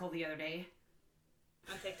an article the other day.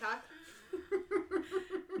 On TikTok?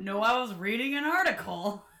 No, I was reading an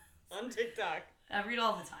article. On TikTok. I read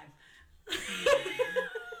all the time.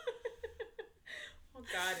 Oh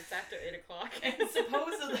God, it's after 8 o'clock. And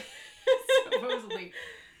supposedly,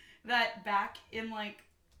 that back in, like,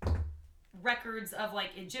 records of,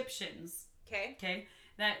 like, Egyptians. Okay.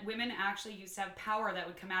 That women actually used to have power that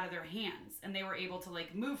would come out of their hands, and they were able to,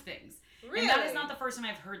 like, move things. Really? And that is not the first time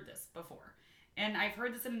I've heard this before. And I've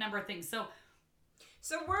heard this in a number of things. So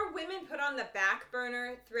were women put on the back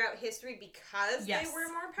burner throughout history because they were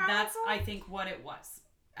more powerful? That's, I think, what it was.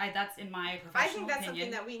 That's in my professional opinion. I think that's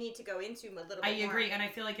something that we need to go into a little bit more. I agree, and I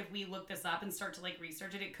feel like if we look this up and start to, like,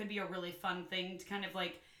 research it, it could be a really fun thing to kind of,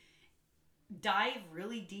 like, dive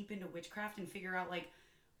really deep into witchcraft and figure out, like...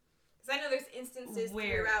 Because I know there's instances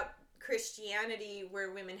throughout Christianity where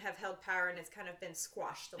women have held power and it's kind of been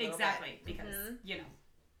squashed a little bit. Exactly, because, you know.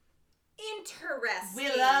 Interesting. We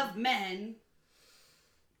love men.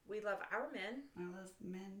 We love our men. I love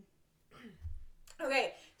men.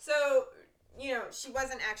 Okay, so, you know, she was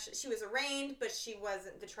arraigned, but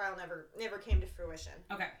the trial never came to fruition.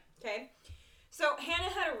 Okay. So, Hanna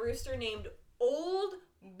had a rooster named Old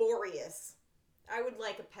Boreas. I would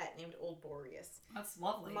like a pet named Old Boreas. That's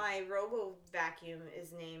lovely. My robo vacuum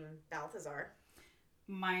is named Balthazar.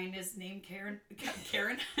 Mine is named Karen.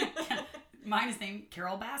 Mine is named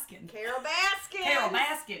Carol Baskin. Carol Baskin. Carol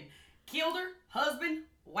Baskin. Killed her husband,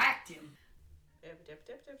 whacked him.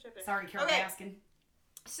 Sorry, Carol Baskin.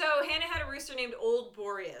 So Hannah had a rooster named Old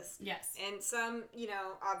Boreas. Yes. And some,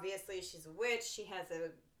 obviously she's a witch. She has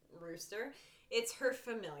a rooster. It's her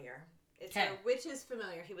familiar. It's her witch's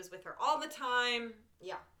familiar. He was with her all the time.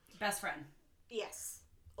 Yeah. Best friend. Yes.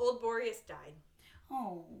 Old Boreas died.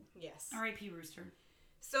 Oh. Yes. R.I.P. Rooster.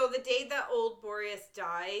 So the day that Old Boreas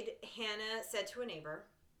died, Hannah said to a neighbor,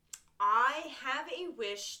 I have a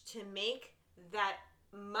wish to make that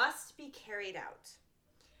must be carried out.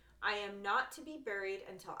 I am not to be buried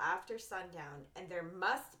until after sundown, and there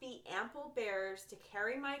must be ample bearers to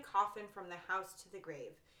carry my coffin from the house to the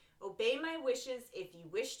grave. Obey my wishes if you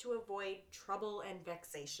wish to avoid trouble and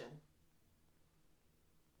vexation.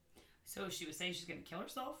 So she was saying she's going to kill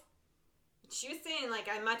herself? She was saying,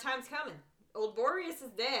 my time's coming. Old Boreas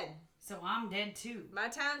is dead. So I'm dead too. My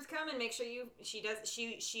time's coming. Make sure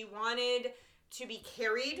she wanted to be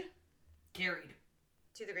carried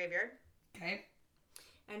to the graveyard. Okay.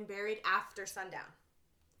 And buried after sundown.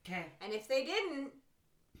 Okay. And if they didn't,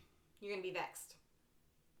 you're going to be vexed.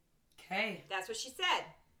 Okay. That's what she said.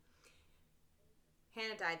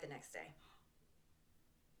 Hannah died the next day.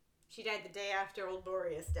 She died the day after Old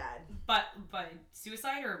Boreas died. But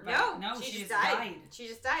suicide or no, she just died. She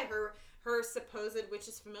just died. Her supposed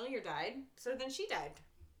witch's familiar died, so then she died.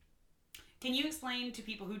 Can you explain to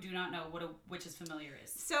people who do not know what a witch's familiar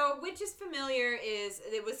is? So, witch's familiar is,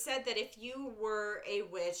 it was said that if you were a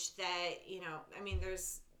witch that,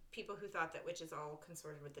 there's people who thought that witches all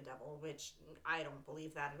consorted with the devil, which I don't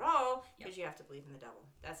believe that at all, because you have to believe in the devil.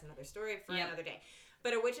 That's another story for another day.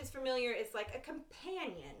 But a witch's familiar is like a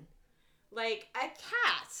companion. Like a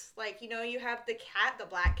cat. You have the cat, the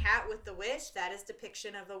black cat with the witch. That is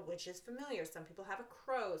depiction of a witch's familiar. Some people have a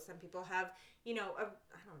crow. Some people have,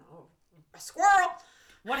 a squirrel.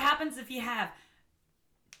 What happens if you have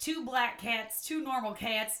 2 black cats, 2 normal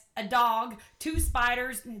cats, a dog, 2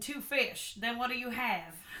 spiders, and 2 fish? Then what do you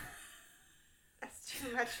have? That's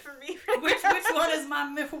too much for me. Which one is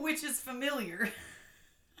my witch's familiar?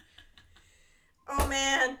 Oh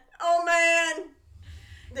man.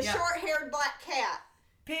 The short-haired black cat.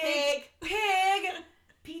 Pig.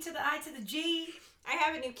 P to the I to the G. I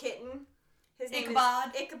have a new kitten. His name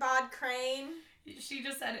Ichabod. is Ichabod Crane. She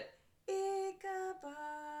just said it. Ichabod.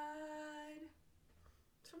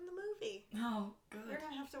 It's from the movie. Oh, good. We're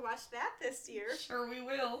going to have to watch that this year. Sure we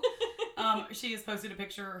will. She has posted a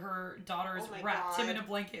picture. Her daughters wrapped him in a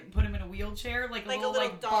blanket and put him in a wheelchair. Like a little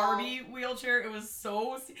Barbie wheelchair. It was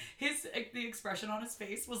so... The expression on his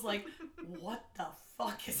face was like, what the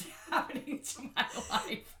fuck is happening to my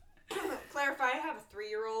life? Clarify, I have a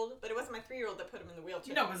 3-year-old, but it wasn't my 3-year-old that put him in the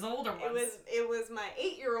wheelchair. No, it was the older one. It was my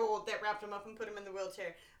 8-year-old that wrapped him up and put him in the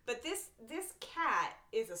wheelchair. But this cat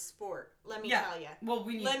is a sport. Let me tell you. Well,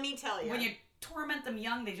 let me tell you. When you torment them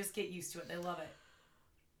young, they just get used to it. They love it.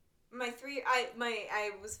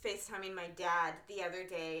 I was FaceTiming my dad the other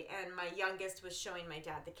day, and my youngest was showing my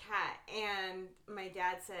dad the cat, and my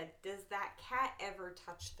dad said, "Does that cat ever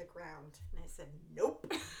touch the ground?" And I said,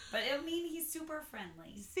 "Nope." But he's super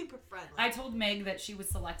friendly. Super friendly. I told Meg that she was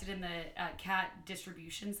selected in the cat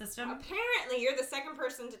distribution system. Apparently, you're the second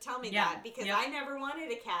person to tell me that, because I never wanted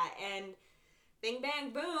a cat, and bing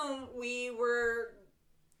bang boom, we were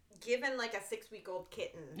given like a 6-week-old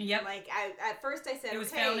kitten. Yep. At first I said, it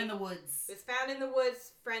was found in the woods. It was found in the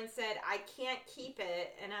woods. Friend said, I can't keep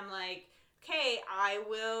it. And I'm like, okay, I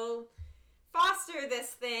will foster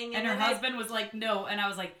this thing. And her husband was like, no. And I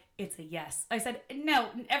was like, it's a yes. I said, no.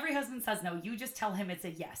 Every husband says no. You just tell him it's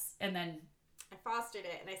a yes. And then I fostered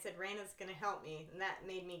it. And I said, Raina's going to help me. And that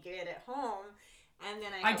made me get it home. And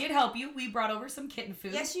then I did help you. We brought over some kitten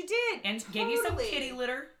food. Yes, you did. And gave you some kitty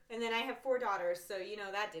litter. And then I have 4 daughters, so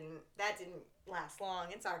that didn't last long.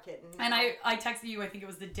 It's our kitten. And I texted you, I think it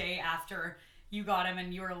was the day after you got him,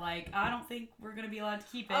 and you were like, I don't think we're going to be allowed to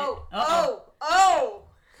keep it. Oh!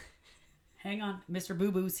 Hang on. Mr.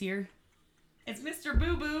 Boo Boo's here. It's Mr.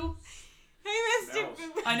 Boo Boo. Hey, Mr.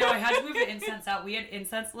 Boo Boo. I know, I had to move the incense out. We had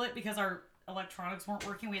incense lit because our electronics weren't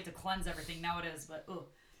working. We had to cleanse everything. Now it is, but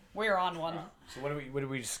we're on one. So what are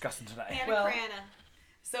we discussing today? Hanna Cranna.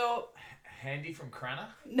 So... Handy from Cranna?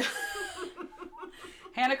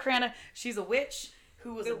 Hanna Cranna. She's a witch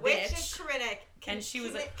who was a bitch. Witch of Connecticut. And she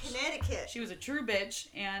was Connecticut. She was a true bitch,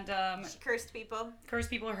 and she cursed people.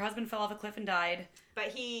 Her husband fell off a cliff and died. But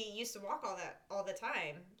he used to walk all the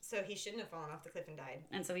time, so he shouldn't have fallen off the cliff and died.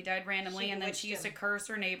 And so he died randomly, and then she used to curse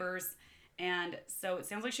her neighbors. And so it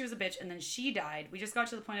sounds like she was a bitch, and then she died. We just got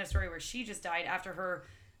to the point of the story where she just died after her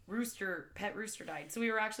pet rooster died. So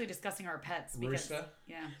we were actually discussing our pets. Rooster?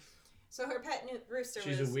 Yeah. So her pet rooster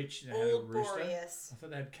was... She's a witch that had a rooster? Boreas. I thought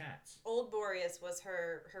they had cats. Old Boreas was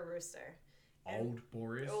her rooster. Old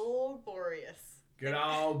Boreas? Old Boreas. Good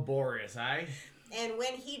old Boreas, eh? And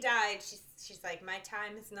when he died, she's like, my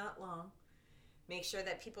time is not long. Make sure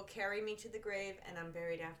that people carry me to the grave and I'm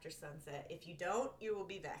buried after sunset. If you don't, you will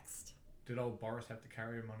be vexed. Did old Boris have to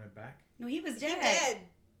carry him on her back? No, he was dead. He dead.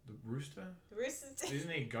 The rooster? The rooster's dead.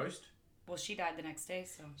 Isn't he a ghost? Well, she died the next day,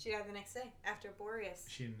 so. She died the next day after Boreas.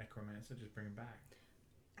 She a necromancer, just bring him back.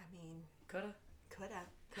 I mean, Coulda.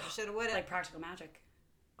 Shoulda, woulda. Like practical magic.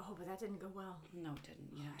 Oh, but that didn't go well. No, it didn't.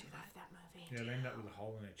 You don't do I that. love that movie. Yeah, they end up with a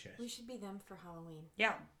hole in their chest. We should be them for Halloween.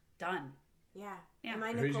 Yeah, done. Yeah. Yeah. Am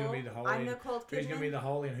I Who's Nicole? gonna be the holy? I'm Nicole Kidman. Who's gonna be the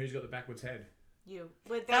holy and who's got the backwards head? You.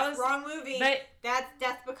 But that's wrong movie. But That's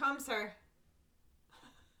Death Becomes Her.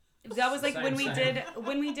 that was like Same, when we same.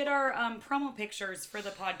 did our promo pictures for the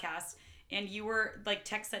podcast, and you were like,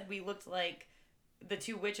 Tex said we looked like the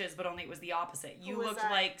two witches, but only it was the opposite. You Who was looked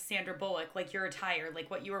that? like Sandra Bullock, like your attire, like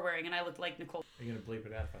what you were wearing, and I looked like Nicole. Are you gonna bleep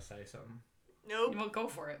it out if I say something? Nope. We'll go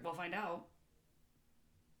for it. We'll find out.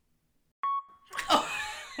 Oh,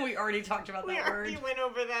 we already talked about that We already word. went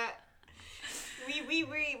over that. We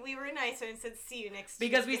were nicer and said see you next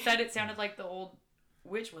Because we Tuesday. said it sounded like the old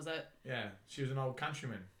witch, was it? Yeah, she was an old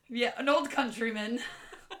countryman. Yeah, an old countryman.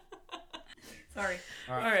 Sorry.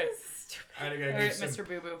 All All right. right. I had to go All give right, some. Mr.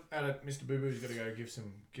 Boo Boo. Mr. Boo Boo's got to go give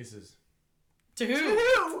some kisses. To who?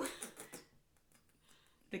 Who?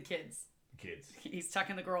 The kids. Kids. He's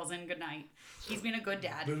tucking the girls in. Good night. He's been a good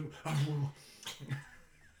dad.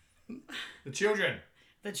 The children.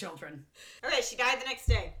 The children. Okay, she died the next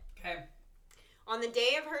day. Okay. On the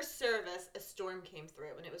day of her service, a storm came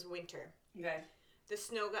through, and it was winter. Okay. The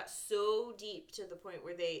snow got so deep to the point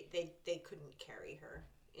where they couldn't carry her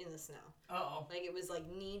in the snow. Uh-oh. Like, it was like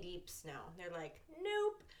knee-deep snow. They're like,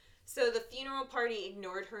 nope. So the funeral party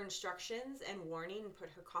ignored her instructions and warning and put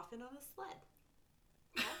her coffin on a sled.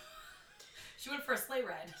 Yeah. She went for a sleigh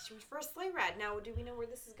ride. She was for a sleigh ride. Now, do we know where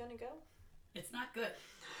this is going to go? It's not good.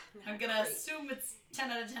 Not I'm going to great. assume it's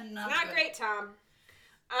 10 out of 10 not Not good. great, Tom.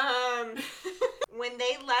 When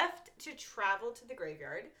they left to travel to the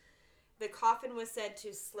graveyard, the coffin was said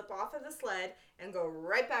to slip off of the sled and go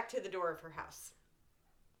right back to the door of her house.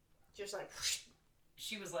 Just like, whoosh.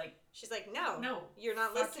 She was like, She's like, no, No, you're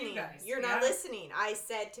not fuck you listening. guys. You're not Yeah. listening. I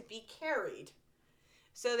said to be carried.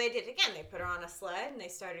 So they did it again. They put her on a sled and they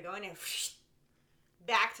started going and whoosh,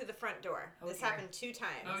 back to the front door. Oh, This dear. happened 2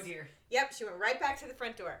 times. oh dear. Yep, she went right back to the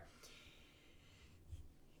front door.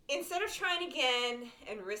 Instead of trying again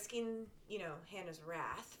and risking, Hannah's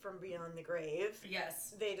wrath from beyond the grave,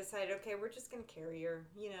 Yes. they decided, okay, we're just going to carry her.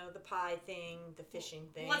 The pie thing, the fishing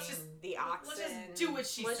thing, Let's just- the oxen. let's just do what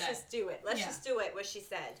she Let's said. just do it. Let's Yeah. just do it, what she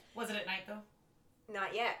said. Was it at night, though?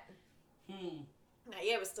 Not yet. Not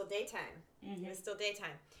yet. It was still daytime. Mm-hmm. It was still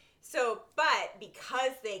daytime. So, but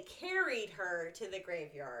because they carried her to the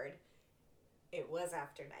graveyard, it was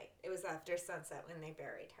after night. It was after sunset when they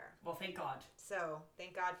buried her. Well, thank God. So,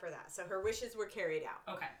 thank God for that. So, her wishes were carried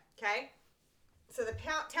out. Okay. Okay? So, the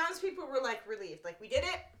townspeople were, relieved. Like, we did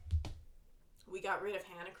it. We got rid of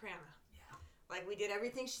Hanna Cranna. Yeah. Like, we did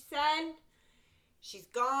everything she said. She's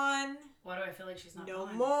gone. Why do I feel like she's not No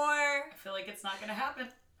gone? more. I feel like it's not going to happen.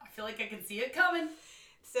 I feel like I can see it coming.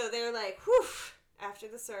 So, they're like, whew. After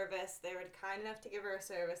the service, they were kind enough to give her a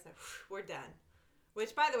service. And, whew, we're done.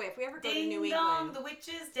 Which, by the way, if we ever go to New Ding dong, England, the witch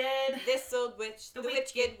is dead. this old witch, the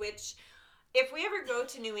wicked wicked witch. If we ever go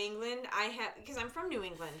to New England, because I'm from New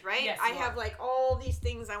England, right? Yes, I you have are. all these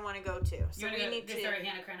things I want to go to. So You we need is there a to.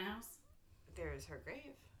 Hanna Cranna house? There's her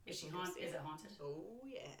grave. Is she You can haunted? see Is it haunted? Oh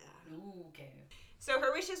yeah. Ooh, okay. So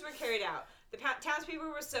her wishes were carried out. The townspeople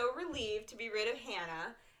were so relieved to be rid of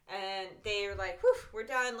Hannah, and they were like, "Whew, we're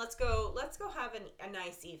done. Let's go have a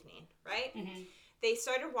nice evening." Right? Mm-hmm. They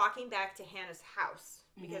started walking back to Hannah's house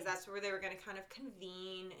because Mhm. that's where they were going to kind of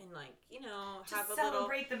convene and Just have a little.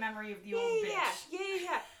 celebrate the memory of the old bitch.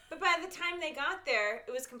 Yeah. But by the time they got there,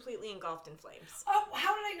 it was completely engulfed in flames. Oh,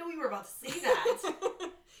 how did I know you were about to say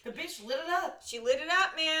that? The bitch lit it up. She lit it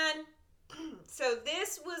up, man. So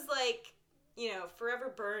this was like,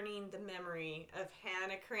 forever burning the memory of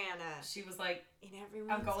Hanna Cranna She was like, in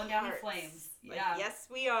everyone's I'm going down in hearts. flames. Like, Yeah. yes,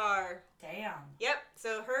 we are. Damn. Yep.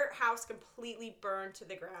 So her house completely burned to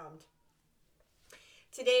the ground.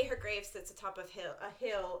 Today, her grave sits atop of a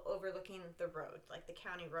hill overlooking the road, like the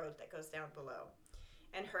county road that goes down below.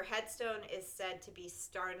 And her headstone is said to be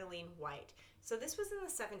startling white. So this was in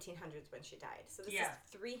the 1700s when she died. So this is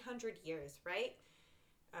 300 years, right?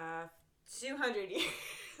 200 years.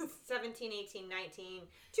 17, 18, 19,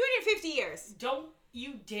 250 years. Don't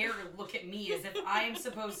you dare look at me as if I am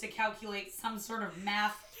supposed to calculate some sort of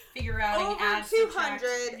math, figure out Over add, 200,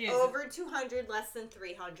 subtract. Yes. over 200, less than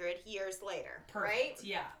 300 years later, Perfect. right?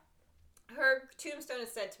 Yeah. Her tombstone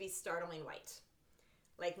is said to be startling white.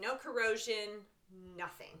 Like, no corrosion,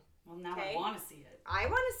 nothing. Well, now Okay. I want to see it. I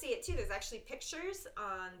want to see it too. There's actually pictures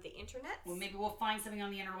on the internet. Well, maybe we'll find something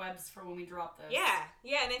on the interwebs for when we drop this.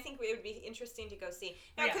 Yeah, and I think it would be interesting to go see.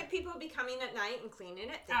 Now, Yeah. could people be coming at night and cleaning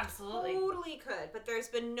it? They Absolutely. totally could, but there's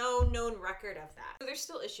been no known record of that. So there's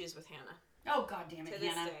still issues with Hannah Oh, God damn it, to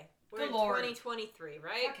this Hannah. day. We're Good in Lord. 2023,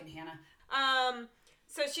 right? Fucking Hannah.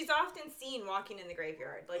 So she's often seen walking in the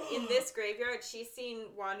graveyard. Like, in this graveyard, she's seen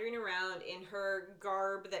wandering around in her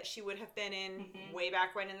garb that she would have been in way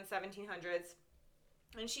back when in the 1700s.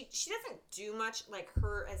 And she doesn't do much like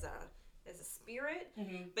her as a spirit,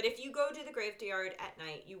 but if you go to the graveyard at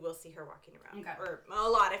night, you will see her walking around. Okay. Or a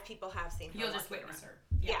lot of people have seen her. You'll just walking witness around.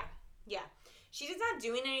 her. Yeah. She's not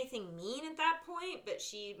doing anything mean at that point, but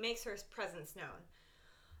she makes her presence known.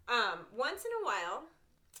 Once in a while,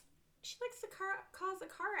 she likes to cause a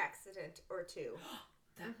car accident or two.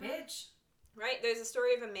 That bitch. Right? There's a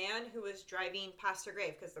story of a man who was driving past her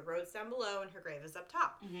grave because the road's down below and her grave is up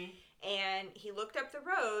top. And he looked up the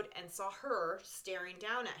road and saw her staring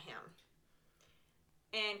down at him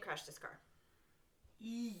and crashed his car.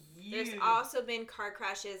 There's also been car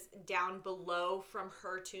crashes down below from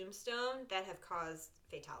her tombstone that have caused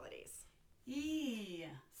fatalities.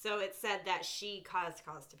 So it said that she caused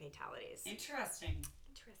to fatalities. Interesting,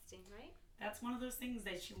 right? That's one of those things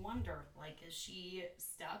that you wonder, like, is she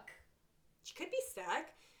stuck? She could be stuck.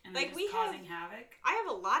 And Like, just causing havoc? I have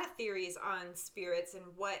a lot of theories on spirits and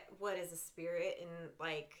what is a spirit and,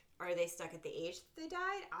 like, are they stuck at the age that they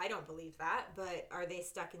died? I don't believe that, but are they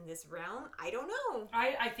stuck in this realm? I don't know.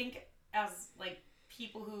 I think as, like,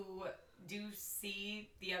 people who do see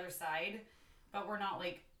the other side, but we're not,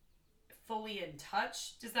 like, fully in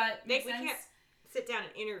touch. Does that make sense? We can't sit down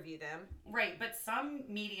and interview them. Right, but some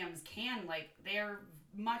mediums can, like, they're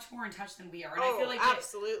much more in touch than we are. And Oh, I feel like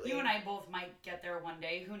absolutely. you and I both might get there one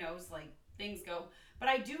day. Who knows? Like, things go. But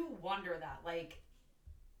I do wonder that, like,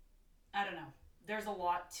 I don't know. There's a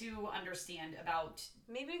lot to understand about.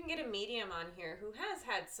 Maybe we can get a medium on here who has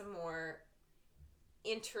had some more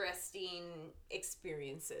interesting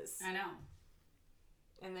experiences. I know.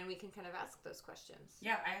 And then we can kind of ask those questions.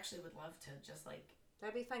 Yeah, I actually would love to just, like...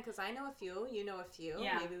 That'd be fun because I know a few, you know a few.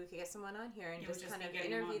 Yeah. Maybe we could get someone on here and just kind of be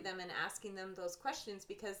interview them and asking them those questions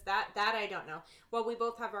because that I don't know. Well, we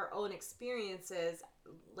both have our own experiences.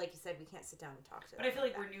 Like you said, we can't sit down and talk to them. But I feel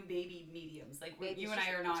like we're new baby mediums. Like, Babies, you and I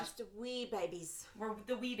are not... Just wee babies. We're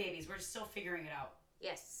the wee babies. We're still figuring it out.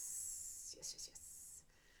 Yes.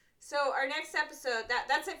 So our next episode,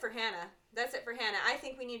 that's it for Hannah. That's it for Hannah. I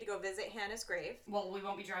think we need to go visit Hannah's grave. Well, we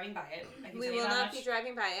won't be driving by it. We will not be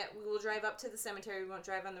driving by it. We will drive up to the cemetery. We won't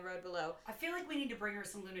drive on the road below. I feel like we need to bring her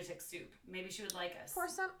some lunatic soup. Maybe she would like us. Pour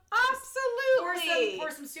some. Absolutely. Pour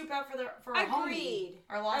some soup out for our homie.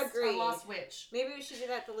 Our lost witch. Maybe we should do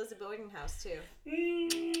that at the Lizzie Bowden house too.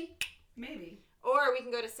 Maybe. Or we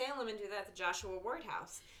can go to Salem and do that at the Joshua Ward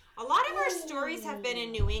house. A lot of our stories have been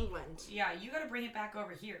in New England. Yeah, you got to bring it back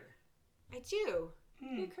over here. I do.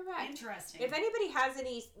 You're correct. Interesting. If anybody has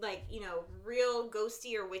any, like, real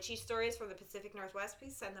ghosty or witchy stories from the Pacific Northwest,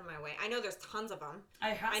 please send them my way. I know there's tons of them.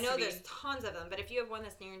 I know there's tons of them, but if you have one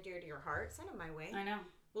that's near and dear to your heart, send them my way. I know.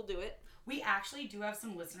 We'll do it. We actually do have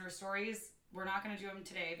some listener stories. We're not going to do them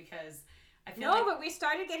today because I feel No, but we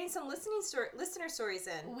started getting some listener stories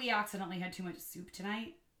in. We accidentally had too much soup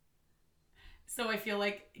tonight. So I feel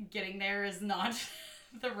like getting there is not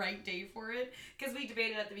the right day for it. Because we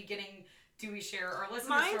debated at the beginning... Do we share our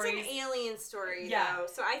listener stories? Mine's an alien story, though.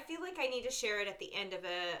 So I feel like I need to share it at the end of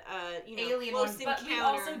a alien close one. encounter. But we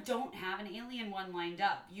also don't have an alien one lined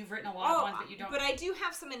up. You've written a lot of ones, but you don't. But I do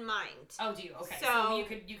have some in mind. Oh, do you? Okay. So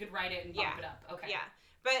you could write it and bump it up. Okay. Yeah.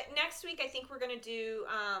 But next week, I think we're going to do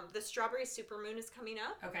the Strawberry Supermoon is coming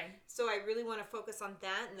up. Okay. So I really want to focus on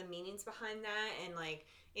that and the meanings behind that and, like,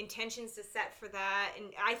 intentions to set for that. And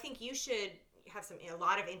I think you should... have a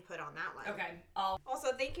lot of input on that one. Okay. Also,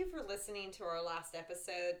 thank you for listening to our last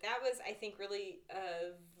episode. That was, I think, really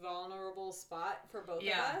a vulnerable spot for both of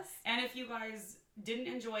us. And if you guys didn't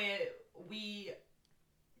enjoy it, we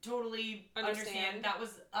totally understand. That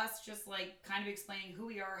was us just, like, kind of explaining who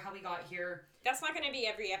we are, how we got here. That's not going to be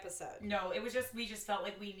every episode. No, it was just, we just felt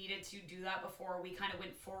like we needed to do that before we kind of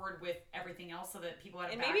went forward with everything else so that people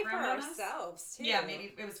had a background on us. And maybe for ourselves, too. Yeah,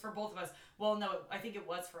 maybe it was for both of us. Well, no, I think it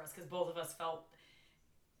was for us because both of us felt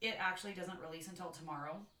it actually doesn't release until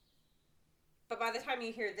tomorrow. But by the time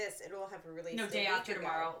you hear this, it will have released. No, day after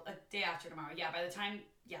tomorrow. A day after tomorrow. Yeah, by the time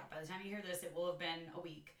you hear this, it will have been a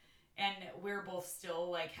week. And we're both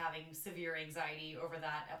still, like, having severe anxiety over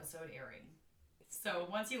that episode airing. So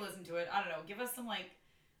once you listen to it, I don't know, give us some, like,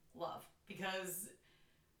 love. Because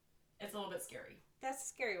it's a little bit scary. That's a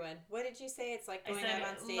scary one. What did you say? It's like I going said, out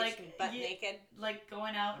on stage like, and butt naked? Like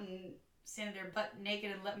going out and standing there butt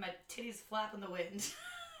naked and letting my titties flap in the wind.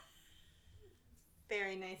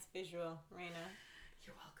 Very nice visual, Raina.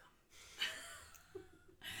 You're welcome.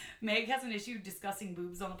 Meg has an issue discussing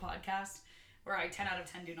boobs on the podcast, where I 10 out of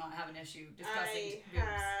 10 do not have an issue discussing boobs. I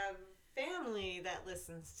have family that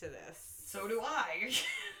listens to this. So do I.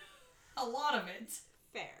 A lot of it.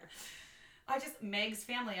 Fair. Meg's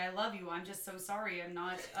family, I love you. I'm just so sorry. I'm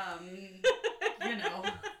not, you know.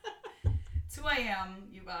 It's who I am,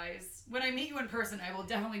 you guys. When I meet you in person, I will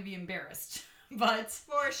definitely be embarrassed. But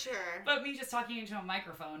for sure. But me just talking into a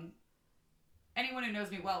microphone, anyone who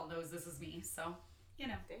knows me well knows this is me. So, you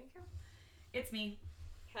know. There you go. It's me.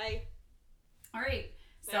 Hi. All right.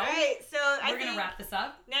 So, we're going to wrap this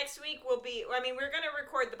up. Next week will be, we're going to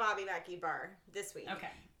record the Bobby Mackey Bar this week.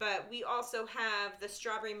 Okay. But we also have the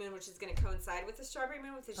Strawberry Moon, which is going to coincide with the Strawberry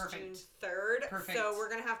Moon, which is June 3rd. Perfect. So we're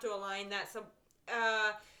going to have to align that. So,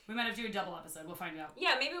 we might have to do a double episode. We'll find out.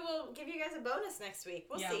 Yeah, maybe we'll give you guys a bonus next week.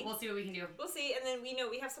 We'll see. We'll see what we can do. We'll see. And then we know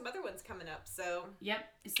we have some other ones coming up. So. Yep.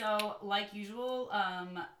 So, like usual,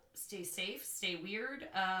 stay safe, stay weird.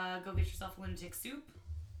 Go get yourself a lunatic soup.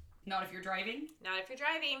 Not if you're driving. Not if you're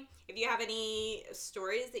driving. If you have any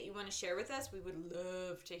stories that you want to share with us, we would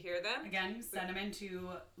love to hear them. Again, send them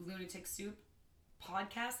into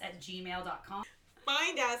lunaticsoupodcast@gmail.com.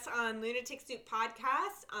 Find us on Lunatic Soup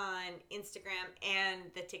Podcast on Instagram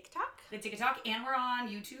and the TikTok. And we're on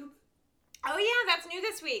YouTube. Oh yeah, that's new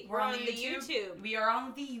this week. We're on the YouTube. We are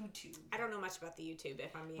on the YouTube. I don't know much about the YouTube,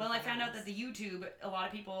 if I'm being Well, I found out honest. that the YouTube, a lot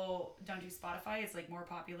of people don't do Spotify. It's like more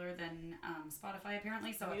popular than Spotify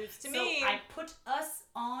apparently. So, News to me. I put us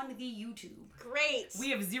on the YouTube. Great. We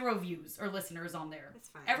have 0 views or listeners on there. That's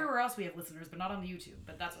fine. Everywhere else we have listeners, but not on the YouTube.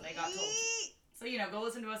 But that's what I got told. So, go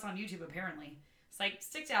listen to us on YouTube apparently. It's like,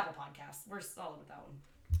 stick to Apple Podcasts. We're solid with that one.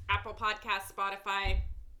 Apple Podcasts, Spotify.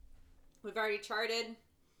 We've already charted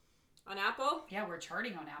on Apple. Yeah, we're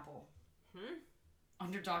charting on Apple.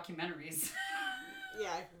 Under documentaries.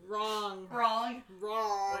 Yeah, wrong.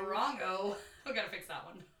 Wrongo. We gotta fix that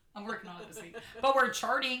one. I'm working on it this week. But we're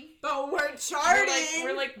charting.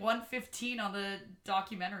 We're like 115 on the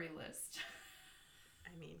documentary list. I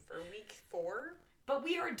mean, for week 4? But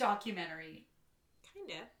we are a documentary.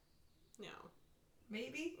 Kinda. No.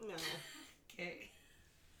 Maybe? No. Okay.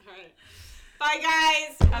 Alright. Bye,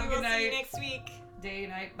 guys. Have a good See you night. next week. Day,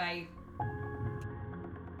 night, bye.